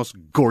just like the most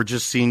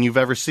gorgeous scene you've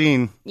ever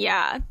seen.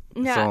 Yeah.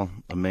 No. It's all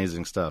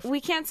amazing stuff.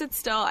 We can't sit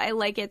still. I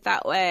like it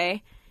that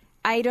way.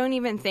 I don't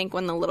even think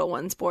when the little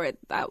one's bored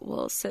that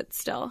we'll sit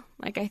still.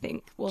 Like, I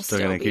think we'll still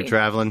gonna keep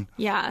traveling?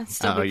 Yeah,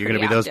 still be you're going to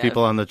be pretty those active.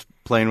 people on the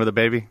plane with a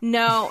baby?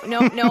 No.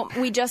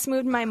 We just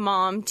moved my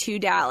mom to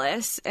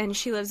Dallas, and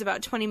she lives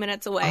about 20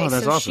 minutes away. Oh,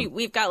 that's awesome.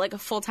 We've got like a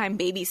full-time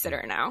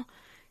babysitter now.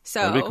 So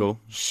That'd be cool.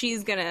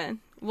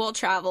 We'll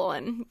travel,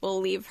 and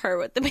we'll leave her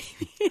with the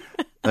baby.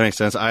 That makes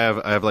sense. I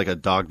have like a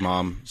dog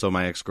mom. So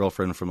my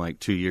ex-girlfriend from like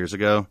 2 years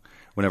ago,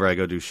 whenever I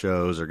go do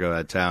shows or go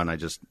out of town, I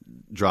just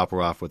drop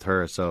her off with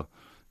her. So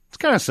it's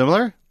kind of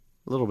similar,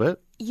 a little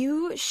bit.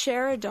 You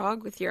share a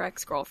dog with your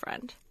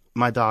ex-girlfriend.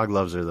 My dog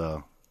loves her,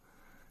 though.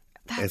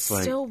 That's it's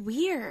like, still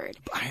weird.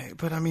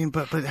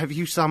 But have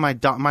you saw my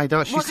dog? My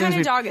dog. What kind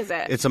of dog is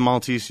it? It's a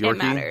Maltese Yorkie. It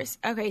matters.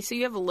 Okay, so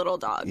you have a little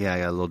dog. Yeah, I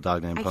got a little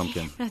dog named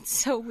Pumpkin. That's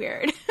so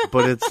weird.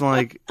 But it's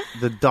like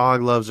the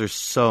dog loves her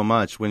so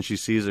much. When she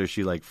sees her,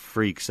 she like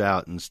freaks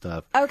out and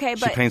stuff. Okay,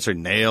 but she paints her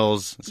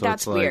nails. So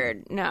that's it's like,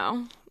 weird.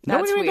 No. No,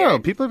 That's even weird. know.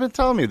 People have been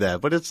telling me that,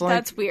 but it's like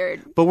that's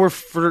weird. But we're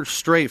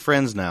straight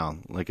friends now.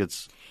 Like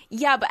it's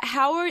but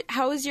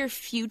how is your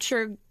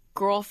future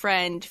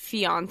girlfriend,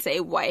 fiance,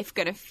 wife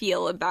gonna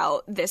feel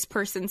about this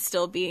person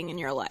still being in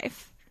your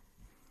life?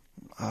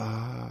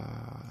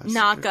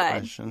 Not good.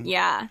 Question.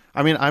 Yeah.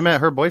 I mean, I met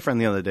her boyfriend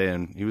the other day,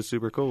 and he was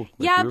super cool. Like,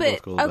 Yeah, we were but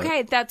both cool about okay,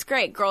 it. that's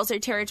great. Girls are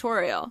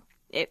territorial.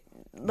 I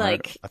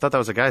thought that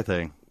was a guy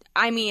thing.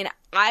 I mean,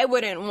 I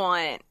wouldn't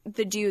want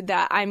the dude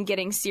that I'm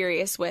getting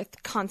serious with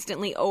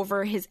constantly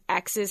over his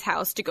ex's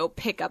house to go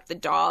pick up the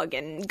dog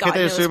and God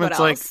knows what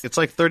else. It's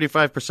like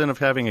 35% of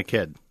having a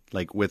kid,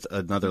 like with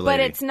another lady.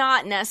 But it's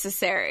not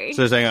necessary.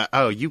 So they're saying,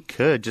 oh, you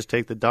could just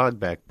take the dog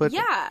back, but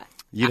Yeah.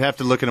 you'd have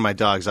to look into my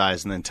dog's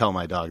eyes and then tell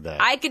my dog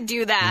that. I could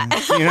do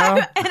that. You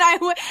know? And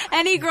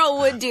any girl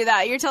would do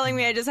that. You're telling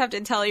me I just have to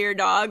tell your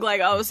dog,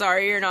 like, oh,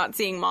 sorry, you're not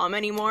seeing mom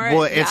anymore?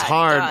 Well, it's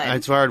hard. done.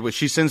 It's hard.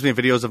 She sends me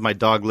videos of my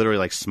dog literally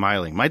like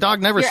smiling. My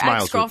dog never Your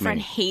smiles ex-girlfriend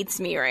with me. hates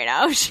me right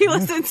now. She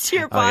listens to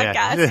your Oh, yeah.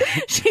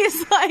 podcast.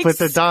 She's like, But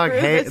the dog "Screw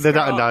hates this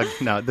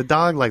the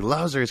dog like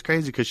loves her. It's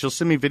crazy because she'll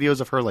send me videos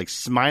of her like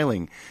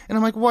smiling, and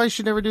I'm like, why should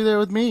she never do that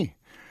with me?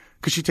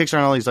 Because she takes her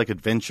on all these like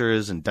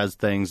adventures and does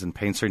things and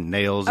paints her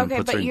nails and Okay,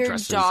 puts her but in your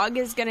dresses. dog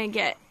is gonna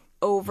get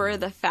over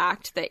the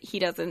fact that he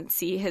doesn't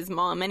see his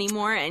mom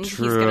anymore, and he's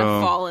True.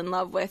 gonna fall in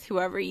love with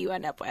whoever you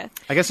end up with.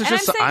 I guess it's And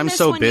just saying I'm this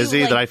so when you,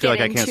 busy that I feel like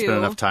get I can't spend into-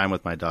 enough time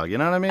with my dog. You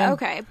know what I mean?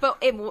 Okay,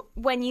 but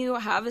when you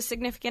have a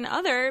significant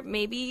other,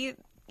 maybe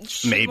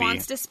she Maybe.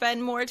 wants to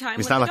spend more time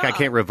It's with not the like I dog.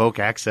 can't revoke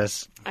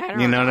access. I don't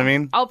You know what I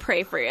mean? I'll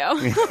pray for you.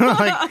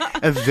 Like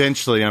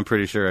eventually, I'm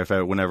pretty sure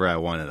whenever I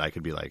want it, I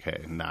could be like,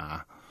 hey,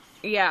 nah.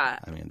 Yeah.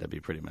 I mean, that'd be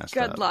pretty messed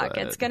up. Good luck. but-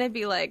 It's going to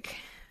be like,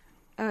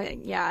 oh,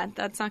 yeah,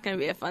 that's not going to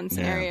be a fun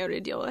scenario to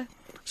deal with.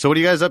 So what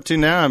are you guys up to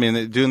now? I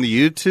mean, doing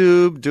the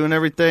YouTube, doing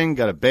everything.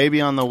 Got a baby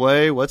on the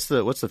way. What's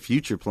the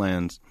future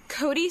plans?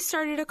 Cody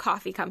started a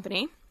coffee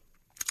company.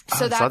 Oh,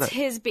 So I saw that's that.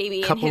 his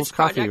baby Couples and his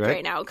Coffee, project right?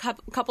 right now.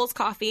 Couples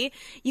Coffee.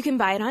 You can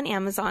buy it on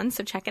Amazon,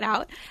 so check it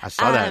out. I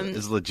saw that.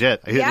 It's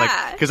legit.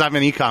 yeah. Because I'm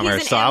in e-commerce,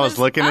 He's an so I was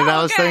looking at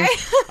those okay.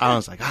 things. I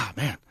was like, oh,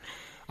 man.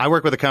 I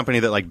work with a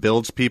company that like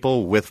builds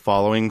people with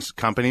followings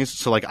companies.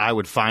 So like I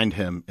would find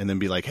him and then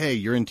be like, hey,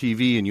 you're in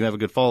TV and you have a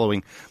good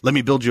following. Let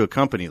me build you a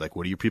company. Like,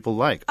 what do your people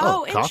like?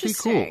 Oh, coffee?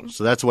 Cool. interesting.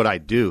 So that's what I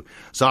do.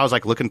 So I was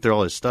like looking through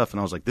all his stuff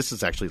and I was like, this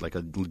is actually like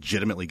a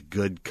legitimately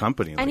good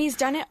company. And Like, he's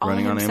done it all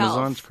running himself. on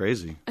Amazon. It's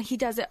crazy. He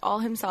does it all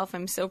himself.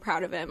 I'm so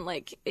proud of him.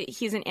 Like,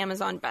 he's an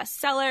Amazon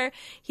bestseller.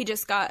 He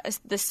just got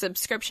the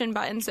subscription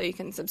button so you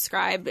can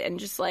subscribe and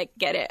just like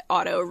get it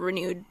auto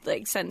renewed,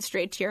 like sent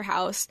straight to your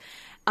house.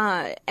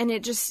 And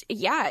it just,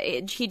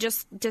 he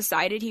just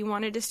decided he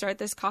wanted to start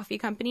this coffee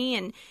company,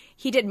 and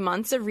he did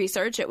months of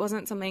research. It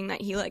wasn't something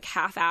that he like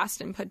half-assed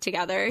and put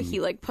together. He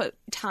like put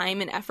time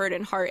and effort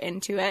and heart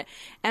into it,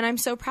 and I'm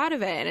so proud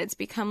of it. And it's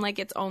become like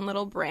its own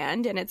little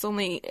brand, and it's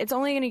only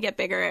going to get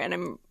bigger. And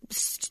I'm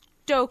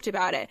stoked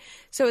about it.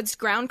 So it's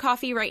ground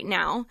coffee right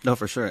now. No,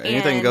 for sure.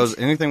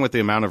 Anything with the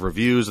amount of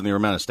reviews and the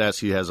amount of stats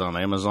he has on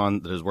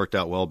Amazon that has worked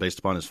out well based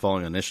upon his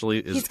following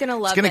initially he's gonna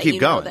love. It's going to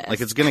keep going. This.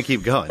 Like it's going to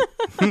keep going.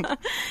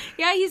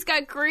 Yeah, he's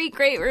got great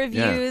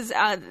reviews.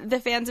 Yeah. The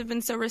fans have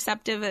been so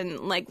receptive and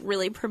like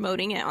really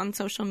promoting it on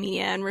social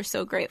media, and we're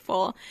so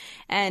grateful.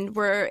 And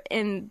we're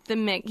in the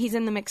mix. He's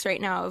in the mix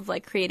right now of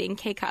like creating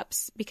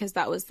K-Cups because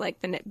that was like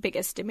the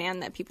biggest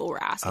demand that people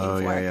were asking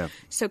for. Yeah.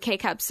 So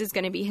K-Cups is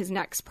going to be his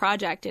next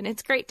project, and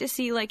it's great to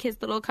see like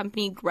his little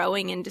company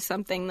growing into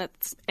something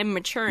that's and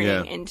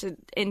maturing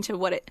into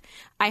what it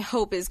I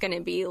hope is going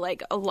to be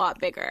like a lot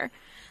bigger.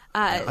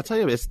 I'll tell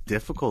you, it's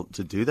difficult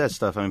to do that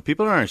stuff. I mean,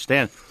 people don't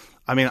understand.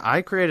 I mean,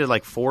 I created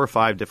like 4 or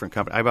 5 different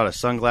companies. I bought a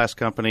sunglass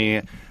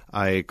company.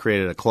 I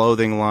created a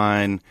clothing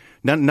line.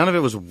 None of it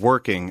was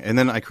working. And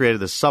then I created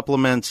the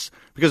supplements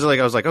because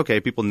like I was like, okay,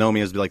 people know me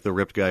as like the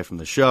ripped guy from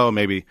the show,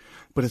 maybe.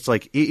 But it's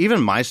like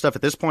even my stuff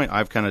at this point,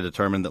 I've kind of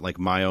determined that like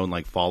my own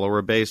like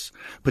follower base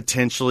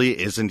potentially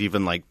isn't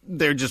even like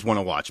they just want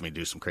to watch me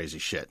do some crazy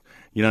shit.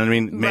 You know what I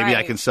mean? Maybe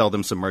I can sell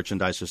them some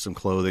merchandise or some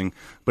clothing,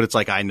 but it's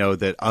like I know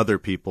that other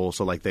people,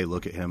 so like they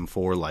look at him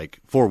for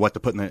what to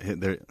put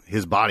in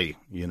his body,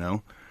 you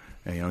know?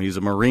 And, you know, he's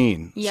a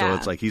Marine. Yeah. So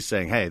it's like he's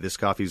saying, hey, this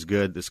coffee's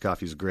good. This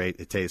coffee's great.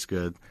 It tastes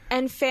good.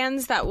 And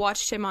fans that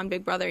watched him on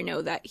Big Brother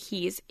know that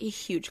he's a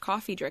huge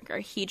coffee drinker.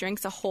 He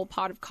drinks a whole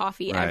pot of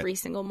coffee every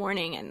single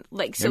morning. And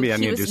like, so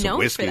maybe he was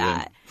known for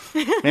that.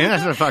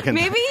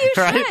 Maybe you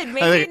should.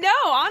 Maybe no,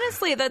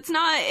 honestly, that's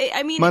not,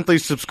 I mean. Monthly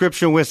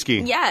subscription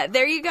whiskey. Yeah,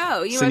 there you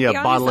go. You Send might you be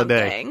a bottle onto a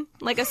something. day.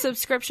 Like a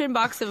subscription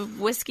box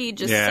of whiskey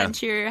just sent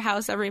to your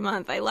house every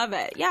month. I love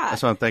it. Yeah.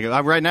 That's what I'm thinking.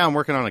 Right now I'm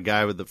working on a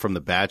guy from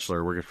The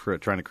Bachelor. We're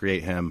trying to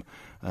create him.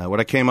 What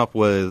I came up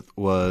with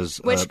was...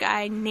 Which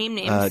guy? Name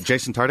names.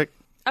 Jason Tardik.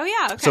 Oh,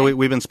 yeah, okay. So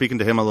we've been speaking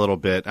to him a little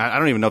bit. I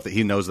don't even know if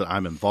he knows that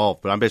I'm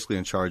involved, but I'm basically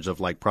in charge of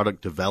like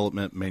product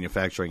development,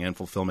 manufacturing, and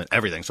fulfillment,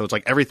 everything. So it's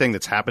like everything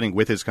that's happening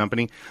with his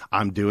company,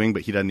 I'm doing,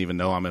 but he doesn't even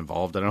know I'm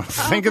involved. I don't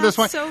think at this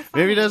point. So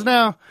maybe he does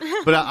now.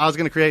 But I was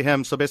going to create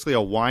him. So basically a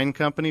wine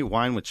company,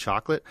 wine with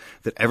chocolate,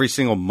 that every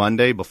single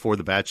Monday before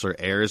The Bachelor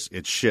airs,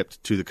 it's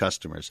shipped to the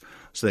customers.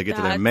 So they get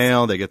to their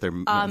mail, they get their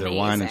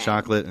wine and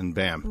chocolate, and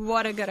bam.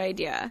 What a good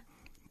idea.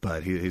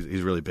 But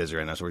he's really busy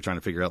right now, so we're trying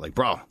to figure out, like,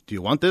 bro, do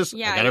you want this?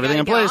 Yeah, I got everything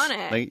in place.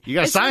 Like, you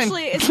got to sign.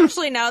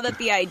 Especially now that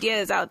the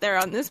idea is out there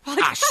on this podcast.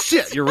 Ah,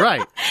 shit, you're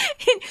right.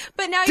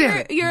 But now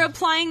you're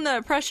applying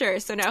the pressure,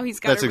 so now he's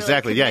got to That's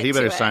exactly. really he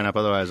better to sign up,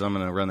 otherwise I'm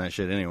going to run that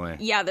shit anyway.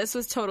 Yeah, this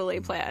was totally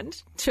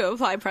planned to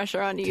apply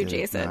pressure onto you,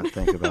 Jason. Not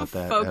think about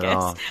that Focus. at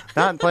all.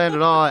 Not planned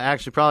at all.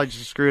 Actually, probably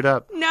just screwed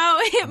up. No,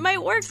 it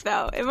might work,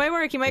 though. It might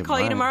work. He might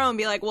call you tomorrow and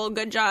be like, well,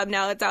 good job.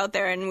 Now it's out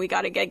there, and we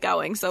got to get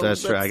going. So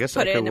that's true. I guess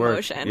put that it could into work.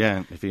 motion.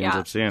 Yeah, if he ends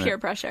up seeing pure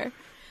it. Pressure.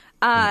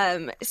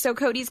 So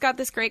Cody's got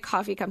this great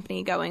coffee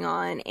company going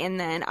on, and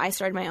then I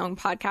started my own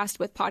podcast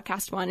with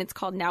Podcast One. It's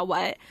called Now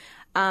What?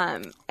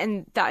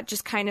 And that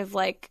just kind of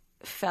like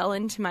fell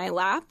into my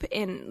lap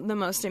in the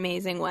most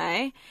amazing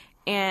way.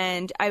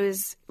 And I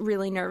was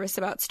really nervous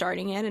about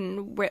starting it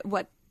and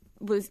what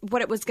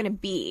it was going to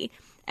be.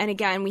 And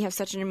again, we have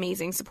such an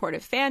amazing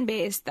supportive fan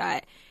base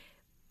that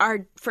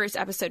our first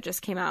episode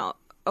just came out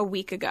a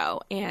week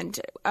ago, and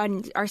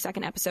our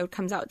second episode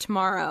comes out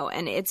tomorrow,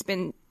 and it's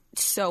been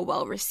so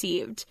well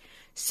received.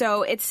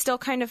 So it's still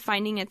kind of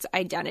finding its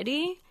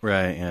identity,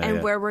 right? Yeah,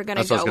 and where we're going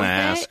to go with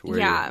ask. it.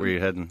 Where are you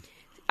heading?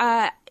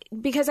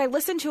 Because I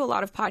listen to a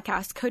lot of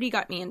podcasts. Cody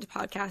got me into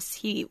podcasts.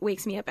 He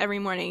wakes me up every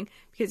morning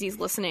because he's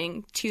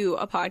listening to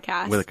a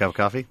podcast with a cup of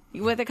coffee.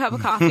 With a cup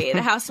of coffee.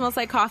 The house smells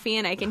like coffee,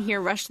 and I can hear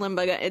Rush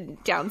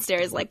Limbaugh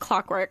downstairs like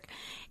clockwork.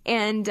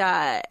 And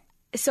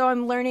so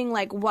I'm learning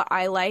like what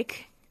I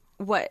like,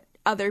 what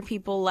other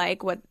people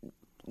like, what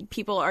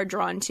people are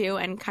drawn to,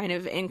 and kind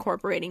of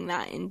incorporating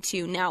that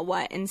into Now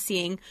What, and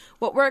seeing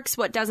what works,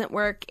 what doesn't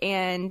work.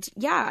 And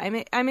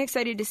yeah, I'm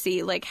excited to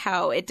see like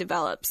how it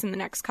develops in the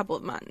next couple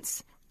of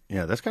months.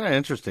 Yeah, that's kind of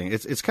interesting.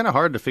 It's kind of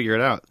hard to figure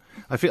it out.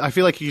 I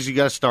feel like you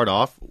got to start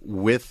off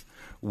with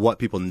what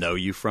people know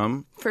you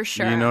from. For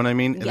sure. You know what I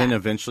mean? And then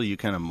eventually you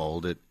kind of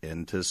mold it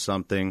into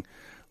something.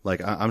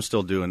 Like, I'm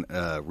still doing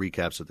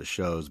recaps of the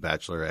shows,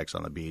 Bachelor, X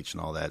on the Beach,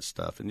 and all that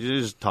stuff. And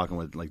you're just talking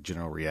with, like,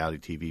 general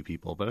reality TV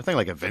people. But I think,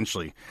 like,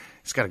 eventually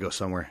it's got to go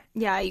somewhere.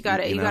 Yeah, you got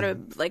to,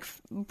 like,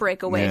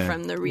 break away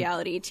from the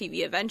reality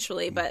TV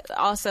eventually. But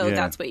also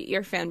that's what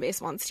your fan base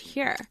wants to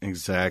hear.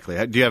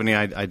 Exactly. Do you have any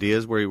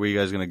ideas where you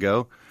guys are going to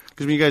go?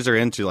 Because you guys are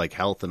into, like,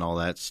 health and all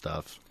that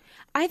stuff.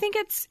 I think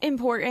it's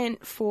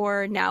important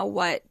for Now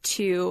What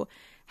to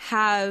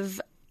have...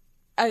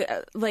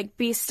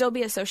 still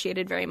be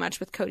associated very much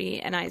with Cody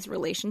and I's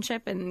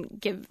relationship, and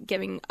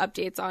giving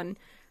updates on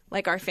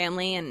like our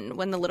family and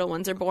when the little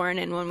ones are born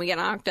and when we get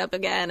knocked up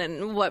again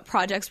and what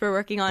projects we're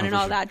working on and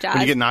all that jazz.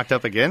 When you get knocked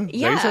up again?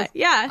 Yeah,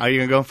 yeah. Are you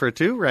going to go for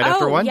 2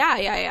 after 1?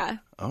 Yeah.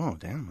 Oh,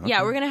 damn. Okay.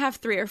 Yeah, we're going to have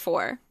 3 or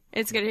 4.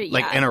 It's going to,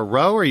 like in a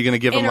row, or are you going to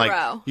give them like,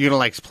 row. you're going to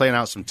like plan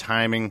out some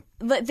timing?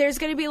 There's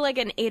going to be like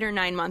an 8 or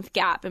 9 month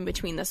gap in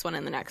between this one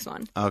and the next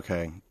one.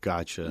 Okay,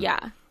 gotcha.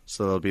 Yeah.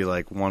 So they'll be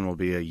like one will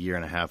be a year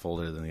and a half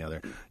older than the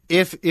other.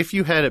 If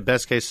you had a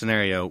best case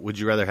scenario, would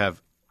you rather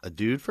have a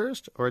dude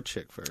first or a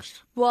chick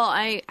first? Well,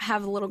 I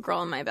have a little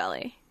girl in my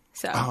belly.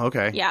 So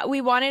okay. Yeah,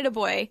 we wanted a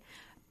boy,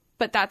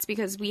 but that's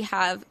because we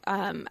have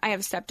I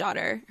have a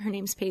stepdaughter. Her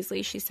name's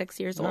Paisley. She's 6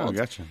 years old. Oh,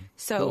 gotcha.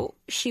 So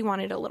she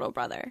wanted a little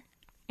brother,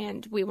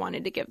 and we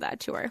wanted to give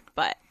that to her,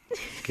 but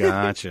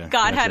Gotcha.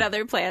 God had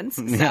other plans.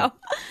 So,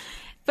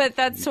 but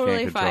that's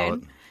totally fine.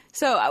 It.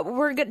 So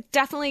we're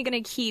definitely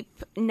going to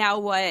keep Now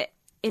What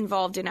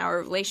involved in our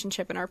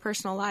relationship and our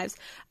personal lives.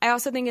 I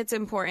also think it's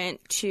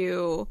important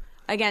to,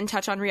 again,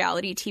 touch on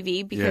reality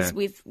TV because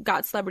we've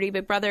got Celebrity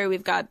Big Brother,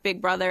 we've got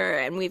Big Brother,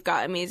 and we've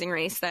got Amazing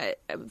Race that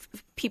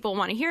people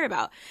want to hear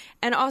about.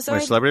 And also,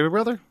 Celebrity Big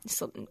Brother?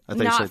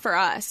 Not for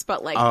us,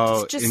 but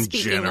like just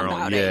speaking general.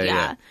 about it.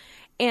 Yeah.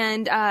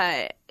 And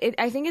I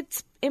think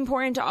it's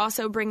important to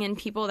also bring in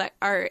people that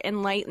are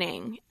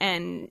enlightening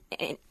and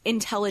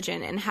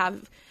intelligent and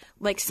have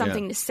like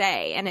something to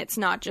say, and it's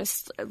not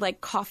just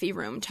like coffee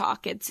room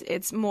talk.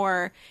 It's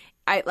more.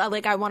 I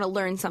want to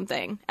learn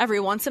something every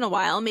once in a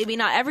while. Maybe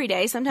not every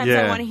day. Sometimes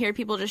I want to hear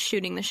people just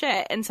shooting the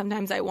shit, and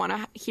sometimes I want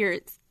to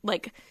hear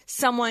like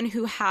someone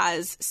who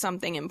has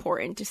something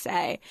important to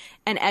say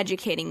and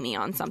educating me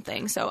on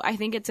something. So I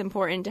think it's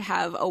important to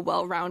have a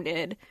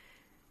well-rounded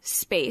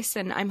space,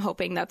 and I'm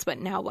hoping that's what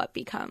Now What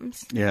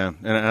becomes. Yeah,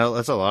 and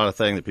that's a lot of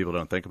thing that people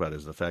don't think about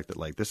is the fact that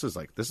like this is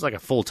like a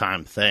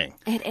full-time thing.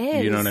 It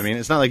is. You know what I mean?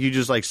 It's not like you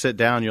just like sit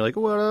down, you're like,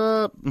 what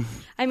up?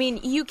 I mean,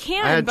 you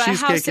can, but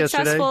how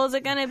successful is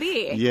it going to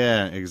be?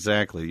 Yeah,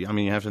 exactly. I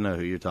mean, you have to know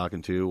who you're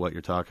talking to, what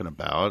you're talking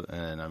about,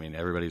 and I mean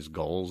everybody's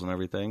goals and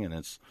everything, and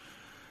it's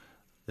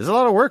a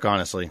lot of work,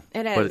 honestly.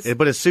 It is,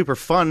 but it's super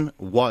fun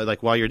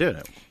while you're doing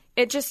it.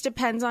 It just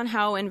depends on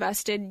how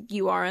invested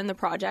you are in the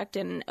project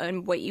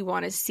and what you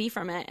want to see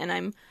from it. And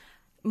I'm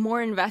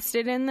more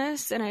invested in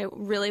this, and I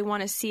really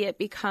want to see it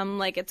become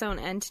like its own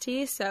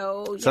entity.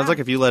 So sounds like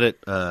if you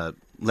let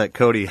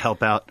Cody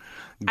help out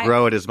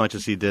grow it as much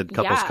as he did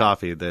Couples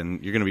Coffee, then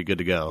you're going to be good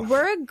to go.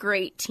 We're a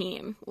great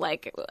team.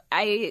 Like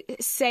I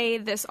say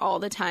this all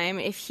the time.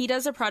 If he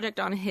does a project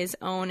on his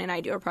own and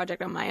I do a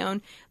project on my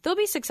own, they'll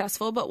be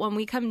successful. But when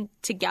we come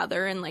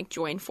together and like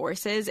join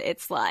forces,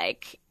 it's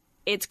like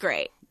it's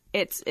great.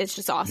 It's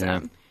just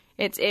awesome.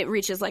 Yeah. It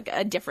reaches like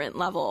a different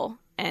level,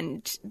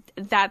 and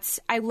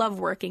I love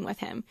working with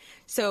him.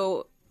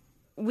 So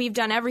we've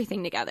done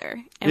everything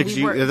together, and this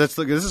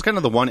is kind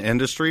of the one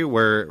industry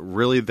where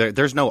really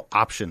there's no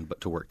option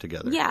but to work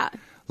together. Yeah,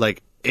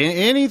 like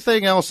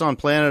anything else on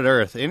planet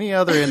Earth, any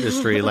other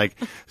industry, like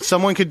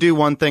someone could do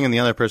one thing and the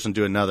other person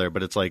do another.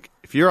 But it's like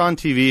if you're on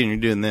TV and you're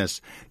doing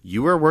this,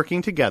 you are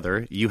working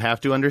together. You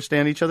have to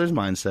understand each other's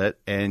mindset,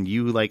 and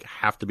you like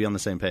have to be on the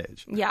same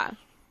page. Yeah.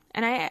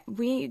 And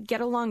we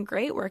get along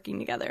great working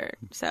together,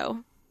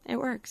 so it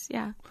works.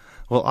 Yeah.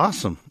 Well,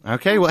 awesome.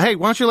 Okay. Well, hey,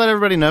 why don't you let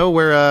everybody know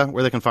where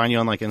they can find you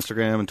on like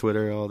Instagram and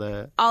Twitter, all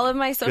that. All of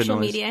my social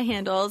media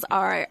handles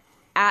are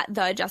at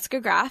the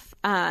Jessica Graff.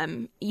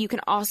 You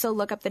can also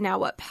look up the Now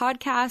What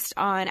podcast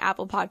on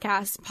Apple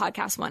Podcasts,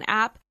 Podcast One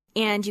app,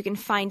 and you can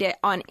find it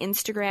on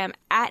Instagram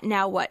at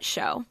Now What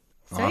Show.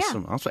 So,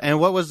 awesome. And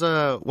what was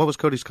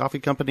Cody's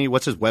coffee company?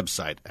 What's his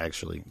website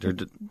actually?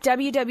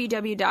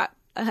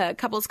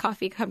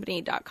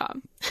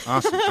 www.couplescoffeecompany.com.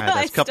 Awesome. All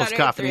right, that's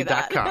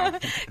couplescoffee.com.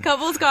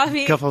 Couples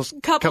Coffee.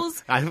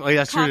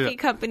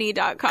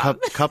 Coffeecompany.com.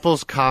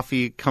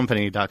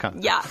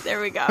 Couplescoffeecompany.com. Yeah, there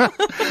we go.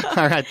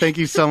 All right. Thank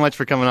you so much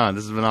for coming on.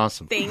 This has been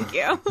awesome. Thank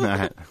you. All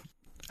right.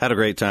 Had a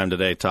great time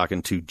today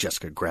talking to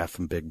Jessica Graff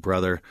from Big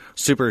Brother.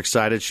 Super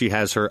excited. She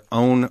has her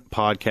own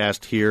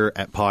podcast here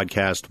at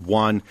Podcast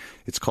One.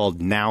 It's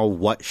called Now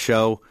What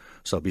Show.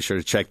 So be sure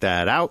to check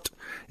that out.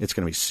 It's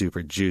going to be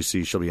super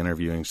juicy. She'll be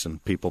interviewing some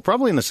people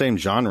probably in the same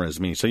genre as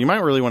me. So you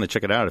might really want to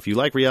check it out. If you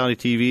like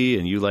reality TV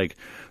and you like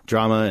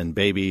drama and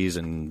babies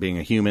and being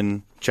a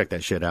human, check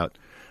that shit out.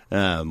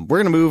 We're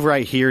going to move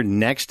right here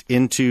next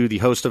into the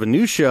host of a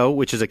new show,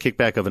 which is a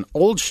kickback of an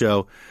old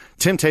show,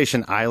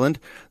 Temptation Island.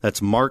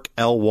 That's Mark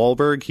L.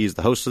 Wahlberg. He's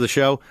the host of the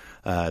show.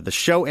 The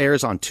show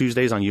airs on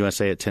Tuesdays on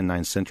USA at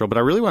 10/9 Central. But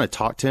I really want to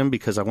talk to him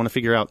because I want to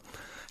figure out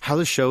how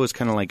the show is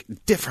kind of like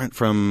different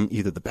from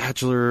either The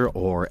Bachelor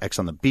or X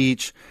on the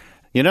Beach,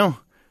 you know?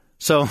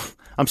 So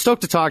I'm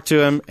stoked to talk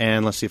to him,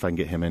 and let's see if I can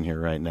get him in here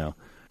right now.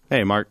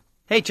 Hey, Mark.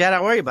 Hey, Chad.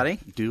 How are you, buddy?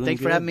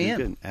 Thanks for having me in.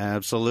 Good.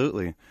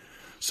 Absolutely.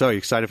 So you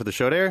excited for the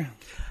show to air?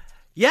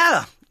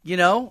 Yeah.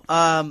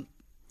 I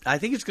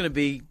think it's going to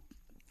be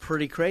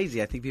pretty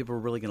crazy. I think people are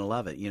really going to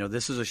love it. You know,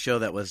 this is a show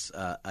that was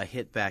a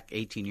hit back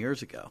 18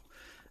 years ago.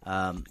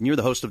 And you're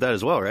the host of that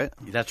as well, right?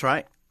 That's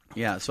right.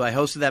 Yeah, so I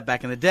hosted that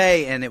back in the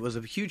day, and it was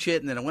a huge hit,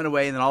 and then it went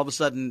away, and then all of a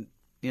sudden,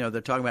 they're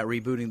talking about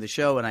rebooting the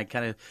show, and I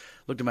kind of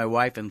looked at my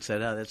wife and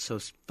said, oh, that's so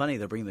funny,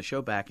 they're bringing the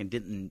show back, and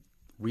didn't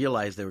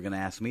realize they were going to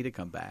ask me to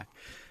come back.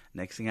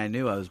 Next thing I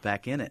knew, I was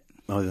back in it.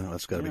 Oh,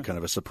 that's got to be kind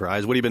of a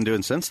surprise. What have you been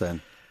doing since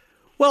then?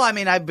 Well, I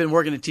mean, I've been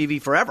working in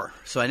TV forever,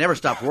 so I never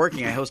stopped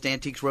working. I host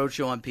Antiques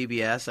Roadshow on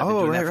PBS. I've been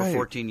doing that for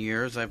 14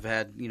 years. I've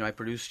had, I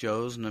produce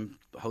shows, and I'm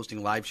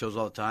hosting live shows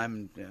all the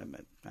time.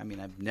 I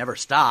mean, I've never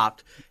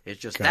stopped. It's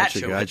just that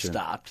show had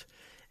stopped,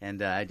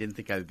 and I didn't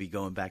think I would be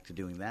going back to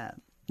doing that.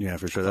 Yeah,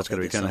 for sure. That's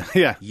going to be kind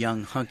of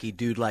young, hunky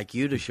dude like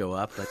you to show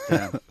up,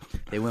 but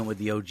they went with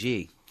the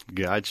OG.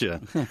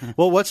 Gotcha.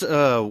 Well,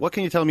 what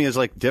can you tell me is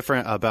like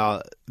different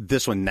about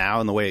this one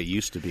now and the way it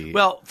used to be?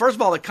 Well, first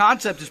of all, the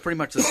concept is pretty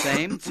much the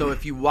same. So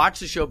if you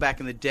watch the show back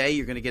in the day,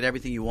 you're going to get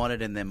everything you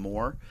wanted and then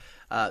more.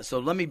 So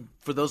let me,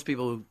 for those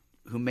people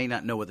who may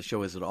not know what the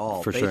show is at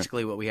all,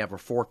 basically what we have are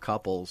 4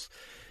 couples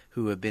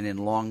who have been in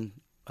long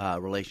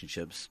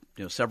relationships,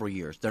 several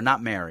years. They're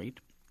not married,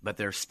 but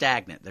they're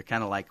stagnant. They're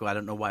kind of like, well, I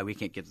don't know why we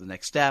can't get to the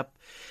next step.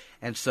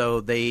 And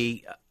so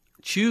they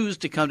choose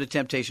to come to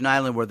Temptation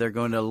Island where they're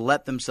going to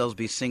let themselves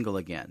be single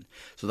again.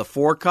 So the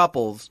 4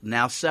 couples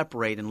now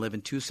separate and live in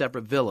 2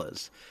 separate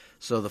villas.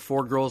 So the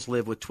 4 girls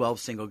live with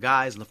 12 single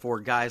guys, and the 4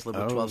 guys live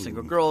with 12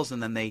 single girls,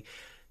 and then they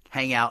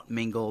hang out,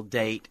 mingle,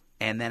 date.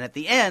 And then at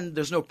the end,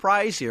 there's no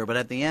prize here, but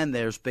at the end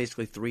there's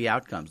basically 3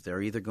 outcomes.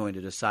 They're either going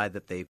to decide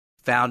that they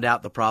found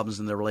out the problems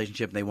in their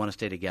relationship and they want to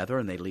stay together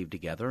and they leave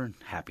together in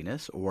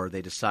happiness, or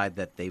they decide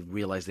that they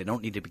realize they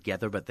don't need to be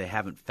together but they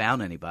haven't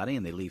found anybody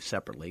and they leave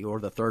separately, or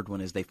the third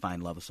one is they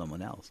find love with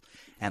someone else.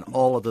 And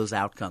all of those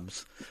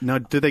outcomes. Now,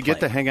 do they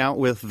get to hang out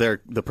with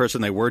the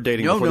person they were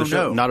dating before the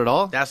show? No. Not at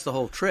all? That's the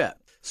whole trip.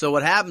 So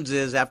what happens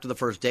is after the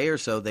first day or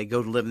so, they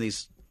go to live in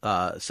these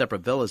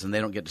separate villas, and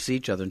they don't get to see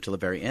each other until the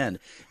very end.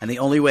 And the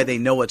only way they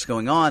know what's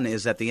going on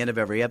is at the end of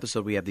every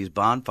episode we have these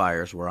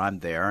bonfires where I'm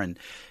there, and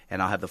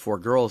I'll have the 4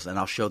 girls, and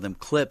I'll show them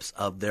clips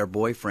of their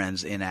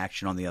boyfriends in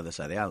action on the other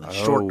side of the island,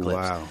 short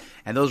clips. Wow.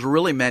 And those are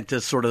really meant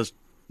to sort of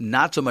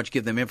not so much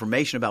give them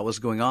information about what's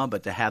going on,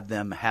 but to have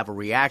them have a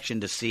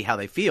reaction to see how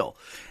they feel.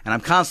 And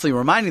I'm constantly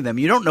reminding them,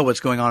 you don't know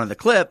what's going on in the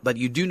clip, but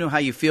you do know how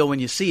you feel when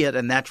you see it,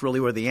 and that's really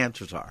where the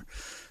answers are.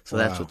 So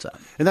that's what's up.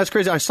 And that's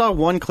crazy. I saw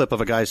one clip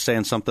of a guy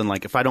saying something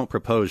like, if I don't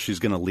propose, she's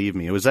going to leave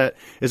me. Is that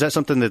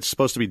something that's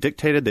supposed to be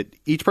dictated that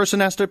each person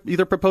has to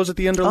either propose at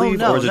the end or leave?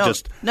 No, or is it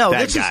just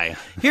that guy?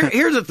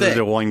 Here's the thing.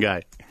 There's one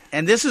guy.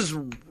 And this is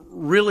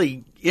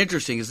really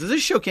interesting, is that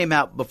this show came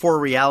out before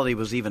reality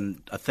was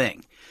even a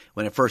thing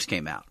when it first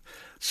came out.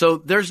 So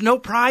there's no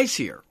prize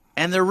here.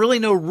 And there are really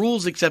no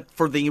rules except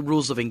for the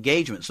rules of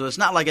engagement. So it's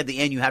not like at the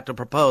end you have to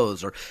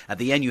propose or at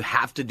the end you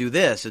have to do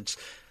this.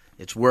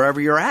 It's wherever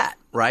you're at,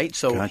 right?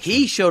 So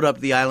He showed up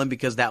at the island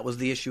because that was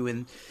the issue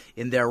in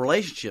their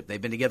relationship.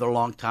 They've been together a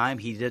long time.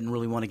 He didn't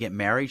really want to get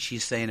married.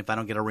 She's saying, if I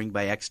don't get a ring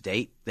by X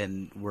date,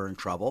 then we're in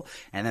trouble.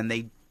 And then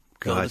they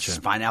go to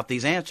find out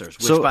these answers,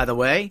 which, by the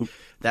way,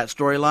 that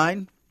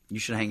storyline, you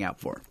should hang out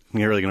for.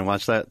 You're really going to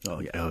watch that? Oh,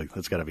 yeah. Oh,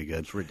 that's got to be good.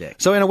 It's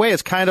ridiculous. So in a way,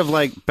 it's kind of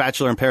like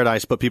Bachelor in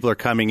Paradise, but people are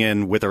coming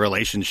in with a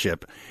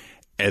relationship.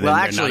 And well,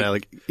 then actually,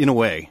 not, in a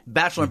way,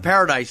 Bachelor in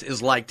Paradise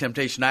is like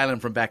Temptation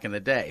Island from back in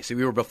the day. So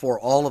we were before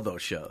all of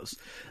those shows.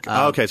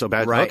 Okay, so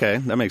right? Okay,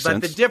 that makes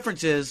sense. But the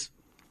difference is,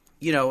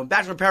 in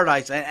Bachelor in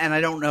Paradise, and I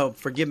don't know,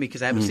 forgive me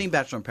because I haven't seen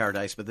Bachelor in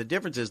Paradise, but the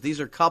difference is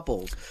these are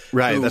couples,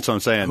 right? That's what I'm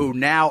saying. Who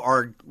now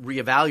are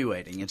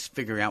reevaluating and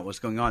figuring out what's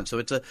going on.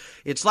 So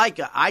it's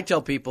like I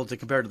tell people to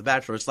compare to The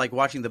Bachelor. It's like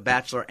watching The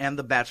Bachelor and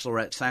The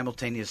Bachelorette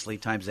simultaneously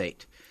times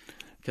 8.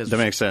 That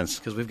makes sense.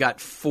 Because we've got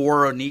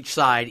 4 on each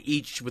side,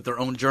 each with their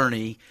own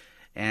journey,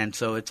 and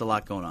so it's a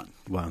lot going on.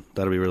 Wow,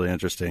 that'll be really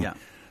interesting.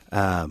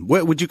 Yeah.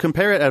 Would you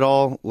compare it at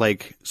all?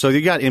 Like, so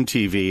you got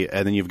MTV,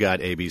 and then you've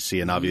got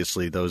ABC, and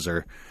obviously those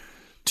are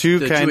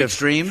two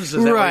extremes.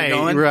 Is that where you're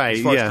going? Right,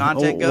 as far as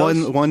content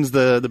goes? One's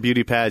the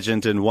beauty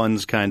pageant, and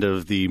one's kind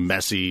of the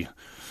messy.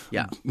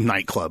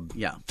 Nightclub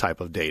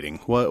type of dating.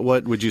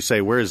 What would you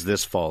say? Where does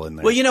this fall in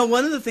there? Well,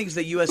 one of the things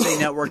that USA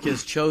Network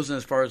has chosen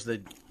as far as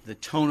the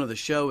tone of the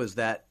show is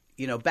that,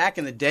 back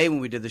in the day when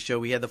we did the show,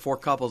 we had the 4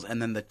 couples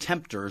and then the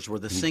tempters were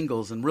the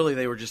singles, and really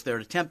they were just there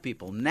to tempt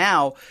people.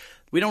 Now,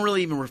 we don't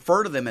really even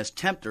refer to them as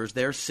tempters.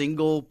 They're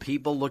single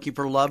people looking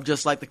for love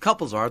just like the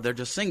couples are. They're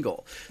just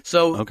single.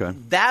 So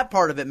that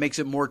part of it makes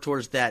it more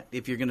towards that,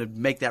 if you're going to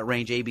make that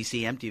range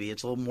ABC, MTV,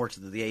 it's a little more to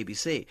the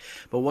ABC.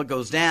 But what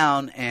goes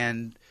down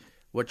and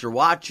what you're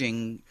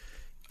watching.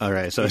 All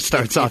right, so it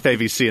starts off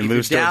ABC and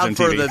moves towards MTV. Down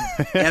for the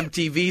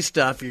MTV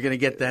stuff, you're going to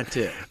get that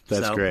too.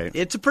 That's great.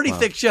 It's a pretty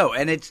thick show,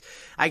 and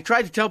I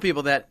try to tell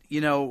people that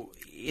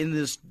in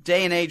this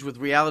day and age with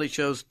reality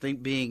shows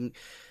being,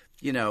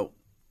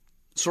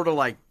 sort of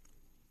like,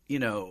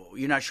 you're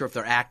not sure if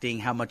they're acting,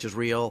 how much is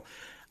real.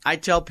 I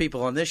tell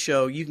people on this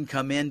show, you can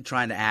come in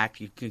trying to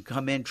act, you can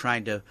come in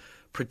trying to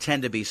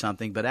pretend to be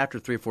something, but after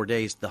 3 or 4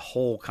 days, the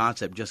whole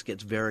concept just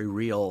gets very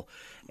real.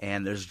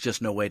 And there's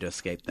just no way to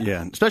escape that.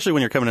 Yeah, especially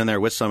when you're coming in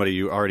there with somebody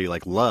you already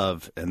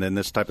love, and then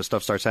this type of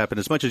stuff starts happening.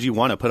 As much as you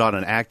want to put on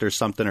an act or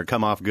something or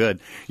come off good,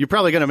 you're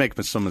probably going to make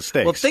some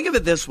mistakes. Well, think of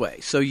it this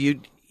way. So you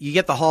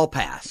get the hall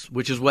pass,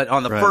 which is what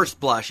on the first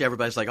blush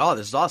everybody's like, oh,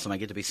 this is awesome. I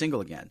get to be single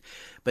again.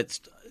 But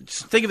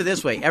think of it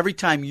this way. Every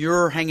time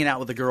you're hanging out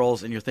with the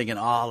girls and you're thinking,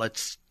 oh,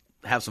 let's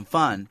have some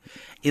fun.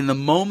 In the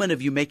moment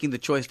of you making the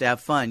choice to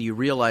have fun, you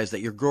realize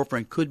that your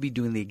girlfriend could be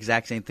doing the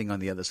exact same thing on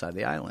the other side of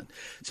the island.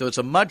 So it's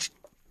a much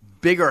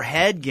bigger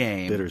head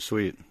game.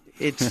 Bittersweet.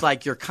 It's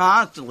like you're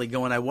constantly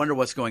going, I wonder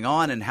what's going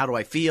on and how do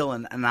I feel?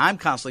 And I'm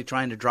constantly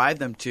trying to drive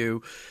them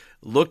to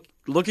look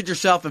at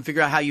yourself and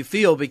figure out how you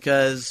feel,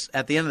 because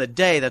at the end of the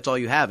day, that's all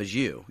you have is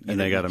you. And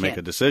they got to make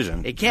a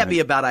decision. It can't be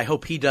about, I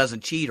hope he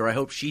doesn't cheat or I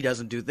hope she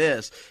doesn't do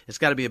this. It's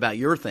got to be about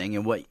your thing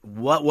and what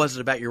was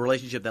it about your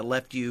relationship that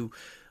left you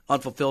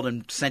unfulfilled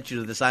and sent you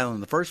to this island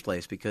in the first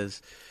place,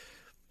 because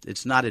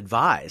it's not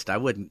advised. I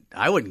wouldn't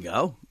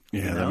go.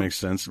 Yeah, that makes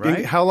sense.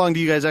 Right? How long do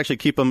you guys actually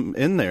keep them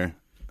in there?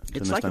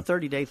 It's like a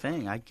 30-day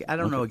thing. I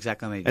don't know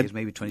exactly how many days,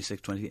 maybe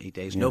 26, 28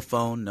 days. No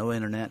phone, no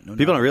internet. No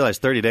People don't realize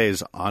 30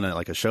 days on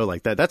a show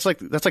like that. That's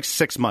like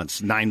 6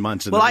 months, 9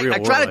 months in the real world. I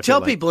try to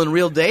tell people like. in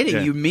real dating,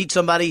 Yeah. you meet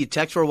somebody, you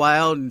text for a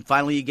while, and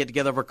finally you get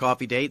together for a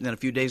coffee date, and then a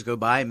few days go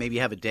by, and maybe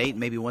you have a date, and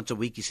maybe once a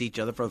week you see each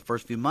other for the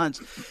first few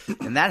months,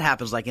 and that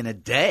happens like in a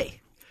day.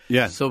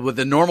 Yeah. So with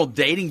the normal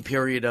dating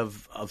period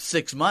of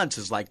 6 months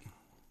is like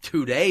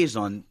 2 days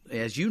on,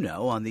 as you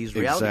know, on these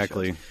reality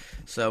Exactly. shows.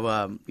 So,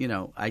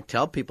 I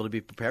tell people to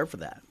be prepared for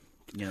that.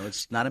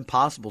 It's not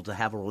impossible to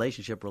have a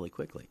relationship really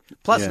quickly.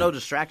 Plus, no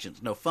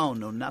distractions, no phone,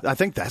 no nothing. I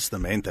think that's the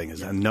main thing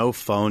is no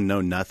phone,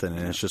 no nothing,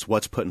 and it's just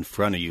what's put in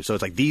front of you. So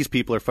it's like these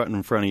people are put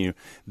in front of you.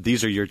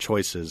 These are your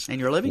choices. And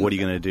you're living What are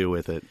with you going to do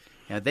with it?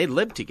 Yeah, they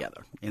live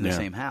together in the Yeah.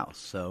 same house.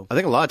 So I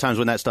think a lot of times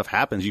when that stuff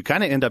happens, you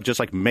kind of end up just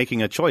like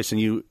making a choice,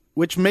 and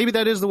which maybe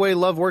that is the way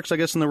love works, I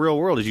guess, in the real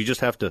world, is you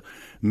just have to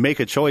make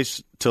a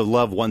choice to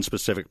love one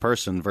specific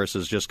person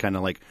versus just kind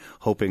of like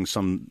hoping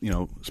some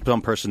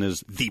person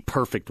is the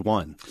perfect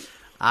one.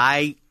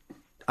 I'm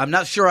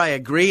not sure I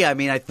agree. I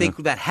mean, I think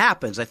that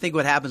happens. I think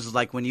what happens is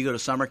like when you go to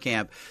summer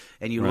camp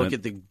and you look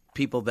at the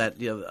people that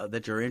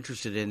that you're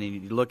interested in,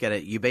 and you look at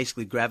it, you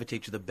basically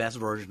gravitate to the best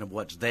version of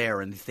what's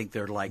there, and you think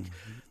they're like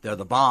they're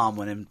the bomb.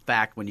 When in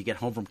fact, when you get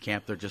home from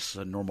camp, they're just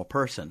a normal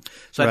person.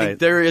 So I think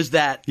there is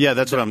that. Yeah,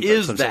 that's what I'm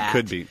saying. That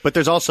Could be, but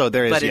there's also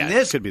But in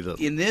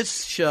in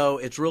this show,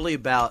 it's really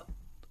about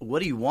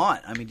what do you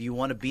want? I mean, do you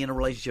want to be in a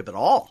relationship at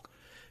all?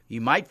 You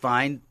might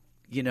find,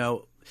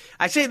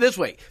 I say it this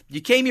way.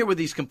 You came here with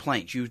these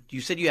complaints. You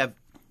said you have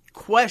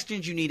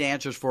questions you need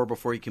answers for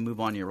before you can move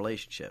on in your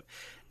relationship.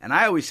 And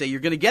I always say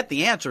you're going to get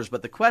the answers,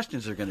 but the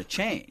questions are going to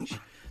change.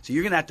 So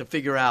you're going to have to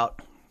figure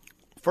out,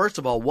 first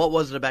of all, what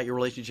was it about your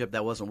relationship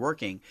that wasn't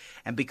working?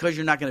 And because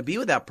you're not going to be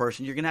with that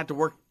person, you're going to have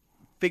to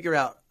figure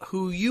out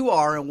who you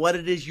are and what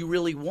it is you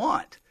really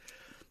want.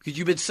 Because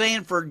you've been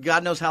saying for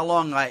God knows how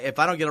long, if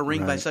I don't get a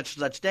ring by such and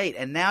such date,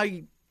 and now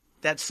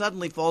that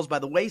suddenly falls by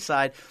the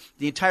wayside,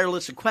 the entire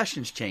list of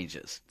questions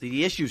changes.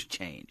 The issues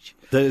change.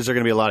 Is there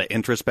going to be a lot of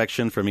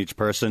introspection from each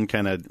person,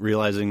 kind of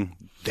realizing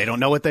they don't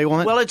know what they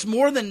want? Well, it's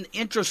more than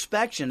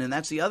introspection, and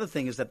that's the other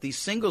thing, is that these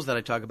singles that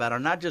I talk about are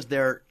not just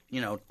there,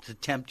 to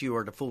tempt you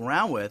or to fool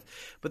around with,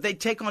 but they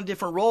take on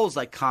different roles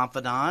like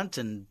confidant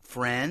and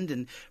friend.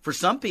 And for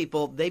some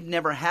people, they've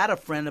never had a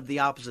friend of the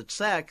opposite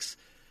sex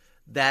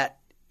that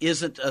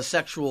isn't a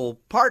sexual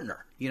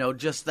partner.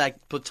 Just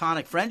that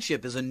platonic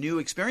friendship is a new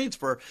experience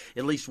for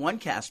at least one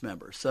cast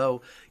member.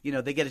 So,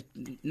 they get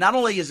not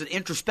only is it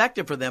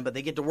introspective for them, but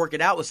they get to work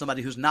it out with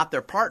somebody who's not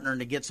their partner and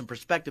to get some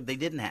perspective they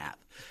didn't have.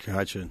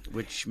 Gotcha.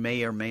 Which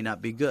may or may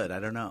not be good. I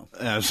don't know.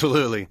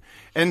 Absolutely.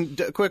 And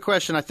quick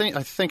question. I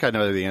think I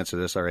know the answer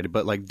to this already,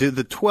 but like, did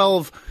the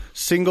 12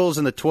 singles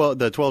and the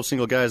 12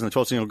 single guys and the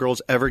 12 single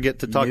girls ever get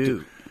to talk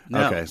to?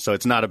 No. Okay, so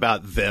it's not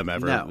about them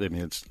ever. No. I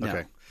mean, it's okay.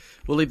 No.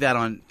 We'll leave that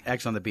on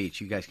X on the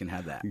Beach. You guys can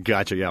have that.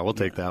 Gotcha. Yeah, we'll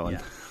take that one.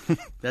 Yeah.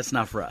 That's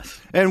not for us.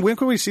 And when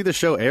can we see the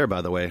show air,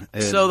 by the way?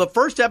 So the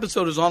first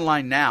episode is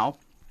online now.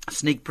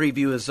 Sneak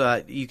preview is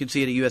you can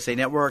see it at USA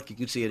Network. You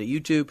can see it at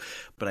YouTube.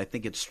 But I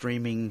think it's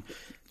streaming,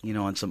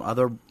 on some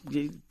other.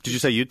 Did you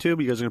say YouTube?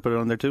 You guys are going to put it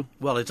on there too?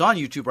 Well, it's on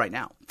YouTube right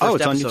now. It's on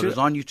episode YouTube? is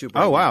on YouTube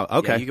right Oh, wow. now.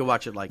 Okay. Yeah, you can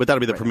watch it But that'll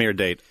be the right premiere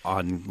date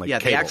on now. cable.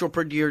 The actual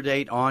premiere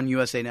date on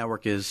USA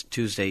Network is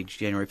Tuesday,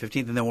 January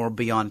 15th, and then we'll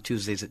be on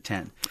Tuesdays at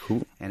 10.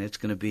 Cool. And it's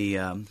going to be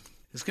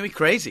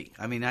crazy.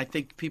 I mean, I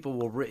think people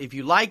will if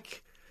you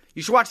like,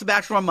 you should watch The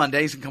Bachelor on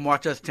Mondays and come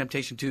watch us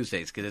Temptation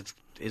Tuesdays, because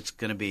it's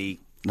going to be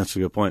That's a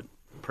good point.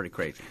 pretty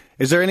crazy.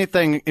 Is there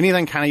anything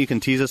kind of you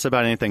can tease us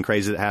about, anything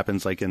crazy that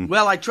happens like in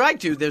Well, I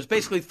tried to. There's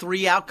basically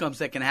 3 outcomes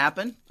that can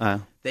happen.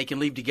 They can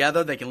leave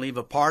together, they can leave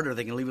apart, or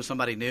they can leave with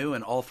somebody new,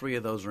 and all 3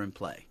 of those are in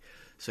play.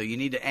 So you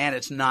need to, and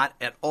it's not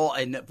at all,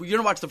 and you're going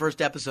to watch the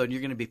first episode and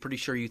you're going to be pretty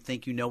sure you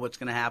think you know what's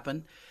going to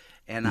happen.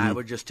 And I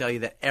would just tell you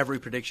that every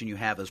prediction you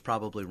have is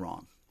probably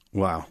wrong.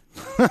 Wow.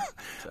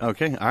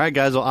 Okay. All right,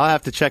 guys. Well, I'll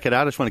have to check it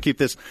out. I just want to keep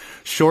this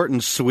short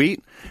and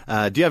sweet.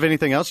 Do you have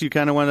anything else you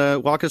kind of want to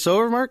walk us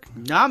over, Mark?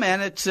 No, man.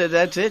 That's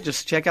it.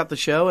 Just check out the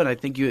show, and I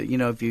think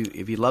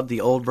if you love the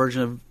old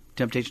version of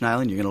Temptation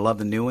Island, you're going to love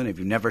the new one. If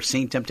you've never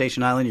seen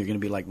Temptation Island, you're going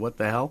to be like, "What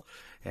the hell?"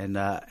 And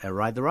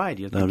ride the ride.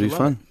 That'll be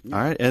fun. All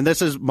right. And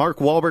this is Mark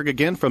Wahlberg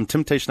again from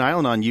Temptation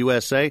Island on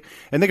USA.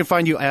 And they can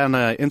find you on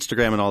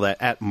Instagram and all that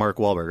at Mark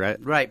Wahlberg,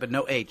 right? Right, but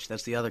no H.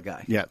 That's the other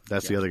guy. Yeah,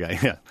 that's the other guy.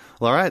 Yeah.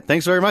 Well, all right.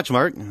 Thanks very much,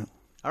 Mark.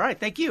 All right,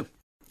 thank you.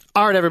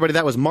 All right, everybody,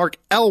 that was Mark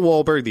L.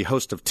 Wahlberg, the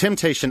host of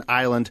Temptation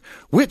Island,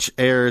 which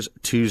airs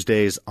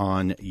Tuesdays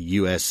on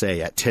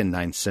USA at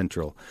 10/9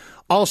 Central.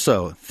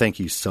 Also, thank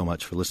you so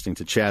much for listening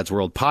to Chad's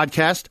World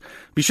Podcast.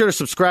 Be sure to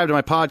subscribe to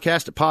my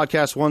podcast at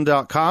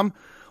podcast1.com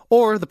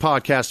or the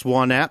Podcast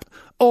One app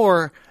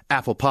or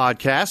Apple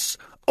Podcasts,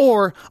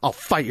 or I'll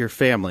fight your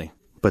family.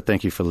 But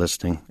thank you for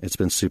listening. It's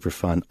been super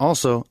fun.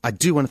 Also, I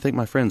do want to thank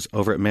my friends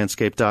over at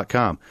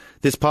manscaped.com.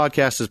 This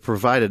podcast is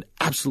provided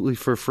absolutely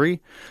for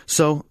free,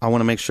 so I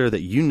want to make sure that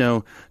you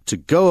know to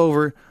go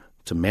over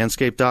to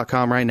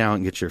manscaped.com right now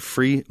and get your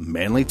free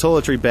manly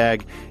toiletry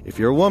bag. If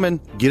you're a woman,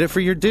 get it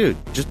for your dude.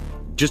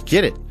 Just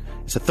get it.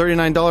 It's a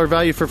 $39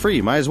 value for free.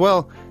 You might as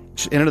well.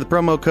 Just enter the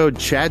promo code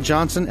Chad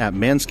Johnson at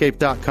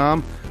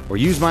manscaped.com or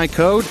use my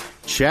code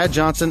Chad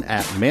Johnson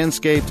at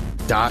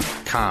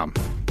manscaped.com.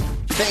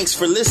 Thanks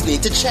for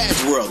listening to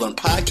Chad's World on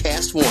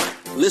Podcast One.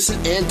 Listen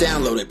and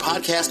download at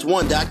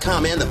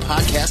podcast1.com and the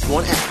Podcast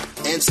One app.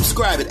 And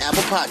subscribe at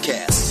Apple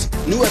Podcasts.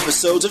 New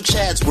episodes of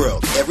Chad's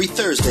World every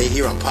Thursday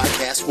here on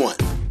Podcast One.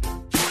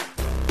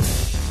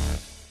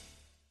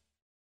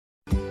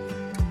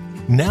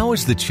 Now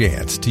is the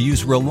chance to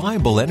use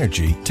reliable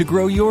energy to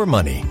grow your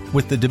money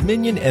with the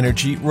Dominion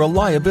Energy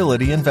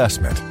Reliability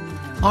Investment.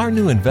 Our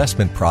new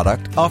investment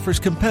product offers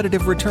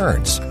competitive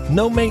returns,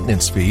 no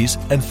maintenance fees,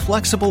 and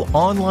flexible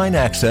online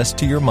access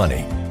to your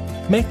money.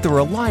 Make the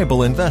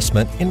reliable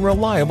investment in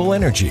reliable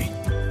energy.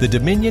 The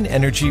Dominion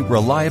Energy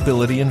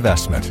Reliability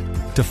Investment.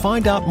 To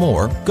find out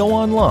more, go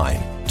online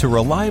to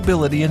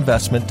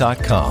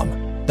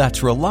reliabilityinvestment.com.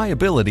 That's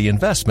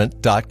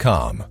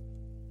reliabilityinvestment.com.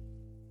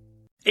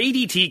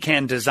 ADT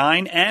can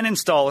design and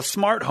install a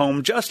smart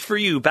home just for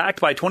you, backed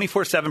by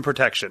 24/7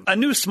 protection. A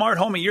new smart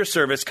home at your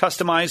service,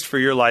 customized for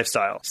your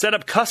lifestyle. Set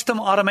up custom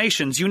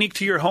automations unique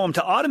to your home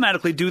to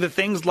automatically do the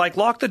things like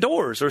lock the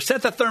doors or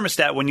set the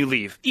thermostat when you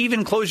leave.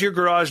 Even close your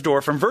garage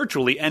door from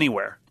virtually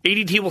anywhere.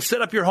 ADT will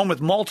set up your home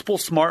with multiple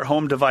smart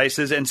home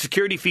devices and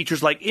security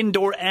features like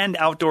indoor and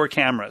outdoor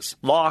cameras,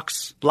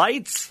 locks,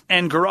 lights,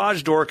 and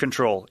garage door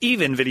control,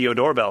 even video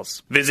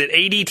doorbells. Visit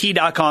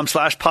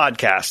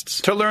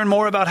ADT.com/podcasts to learn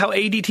more about how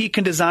ADT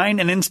can design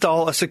and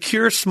install a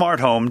secure smart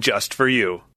home just for you.